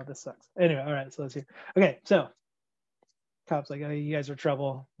 oh, this sucks. Anyway, all right, so let's hear. Okay, so cop's like, oh, you guys are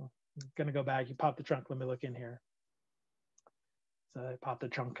trouble. I'm gonna go back. You pop the trunk. Let me look in here. So I pop the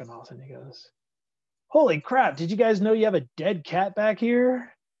trunk, and all of a sudden he goes, holy crap, did you guys know you have a dead cat back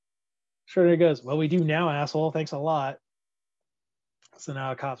here? Schrodinger goes, well, we do now, asshole. Thanks a lot. So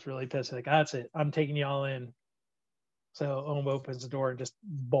now a cop's really pissed. Like, that's it. I'm taking y'all in. So Ohm opens the door and just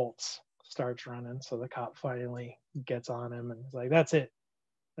bolts, starts running. So the cop finally gets on him and is like, that's it.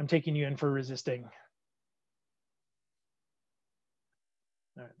 I'm taking you in for resisting.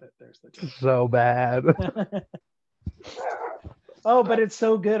 All right, there's the joke. So bad. Oh, but it's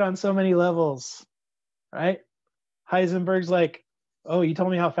so good on so many levels, right? Heisenberg's like, oh, you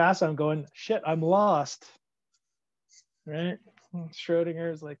told me how fast I'm going. Shit, I'm lost. Right?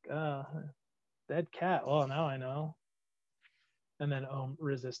 Schrodinger's like, oh, dead cat. Well, now I know. And then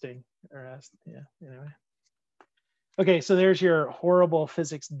resisting arrest. Yeah, anyway. Okay, so there's your horrible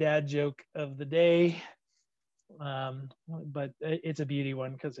physics dad joke of the day. But it's a beauty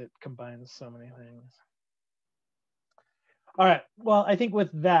one because it combines so many things. All right. Well, I think with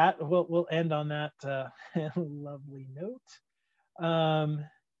that, we'll end on that lovely note.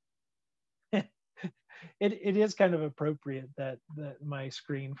 It is kind of appropriate that my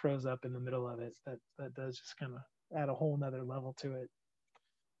screen froze up in the middle of it. That does just kind of add a whole nother level to it.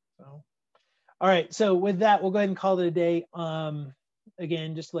 So, all right. So with that, we'll go ahead and call it a day.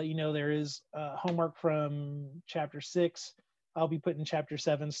 Again, just to let you know, there is homework from chapter 6. I'll be putting chapter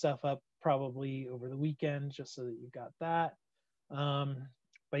 7 stuff up probably over the weekend, just so that you've got that.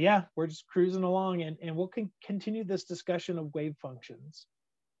 But yeah, we're just cruising along, and we'll continue this discussion of wave functions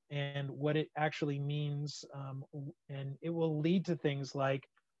and what it actually means. And it will lead to things like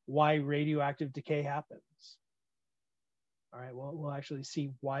why radioactive decay happens. All right, well, we'll actually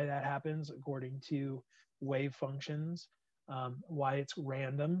see why that happens according to wave functions, why it's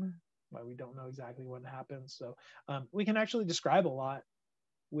random, why we don't know exactly what happens. So we can actually describe a lot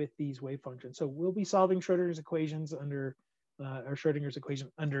with these wave functions. So we'll be solving Schrodinger's equations under, or Schrodinger's equation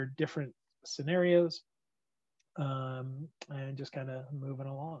under different scenarios, and just kind of moving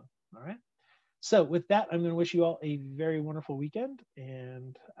along. All right. So with that, I'm going to wish you all a very wonderful weekend,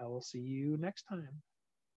 and I will see you next time.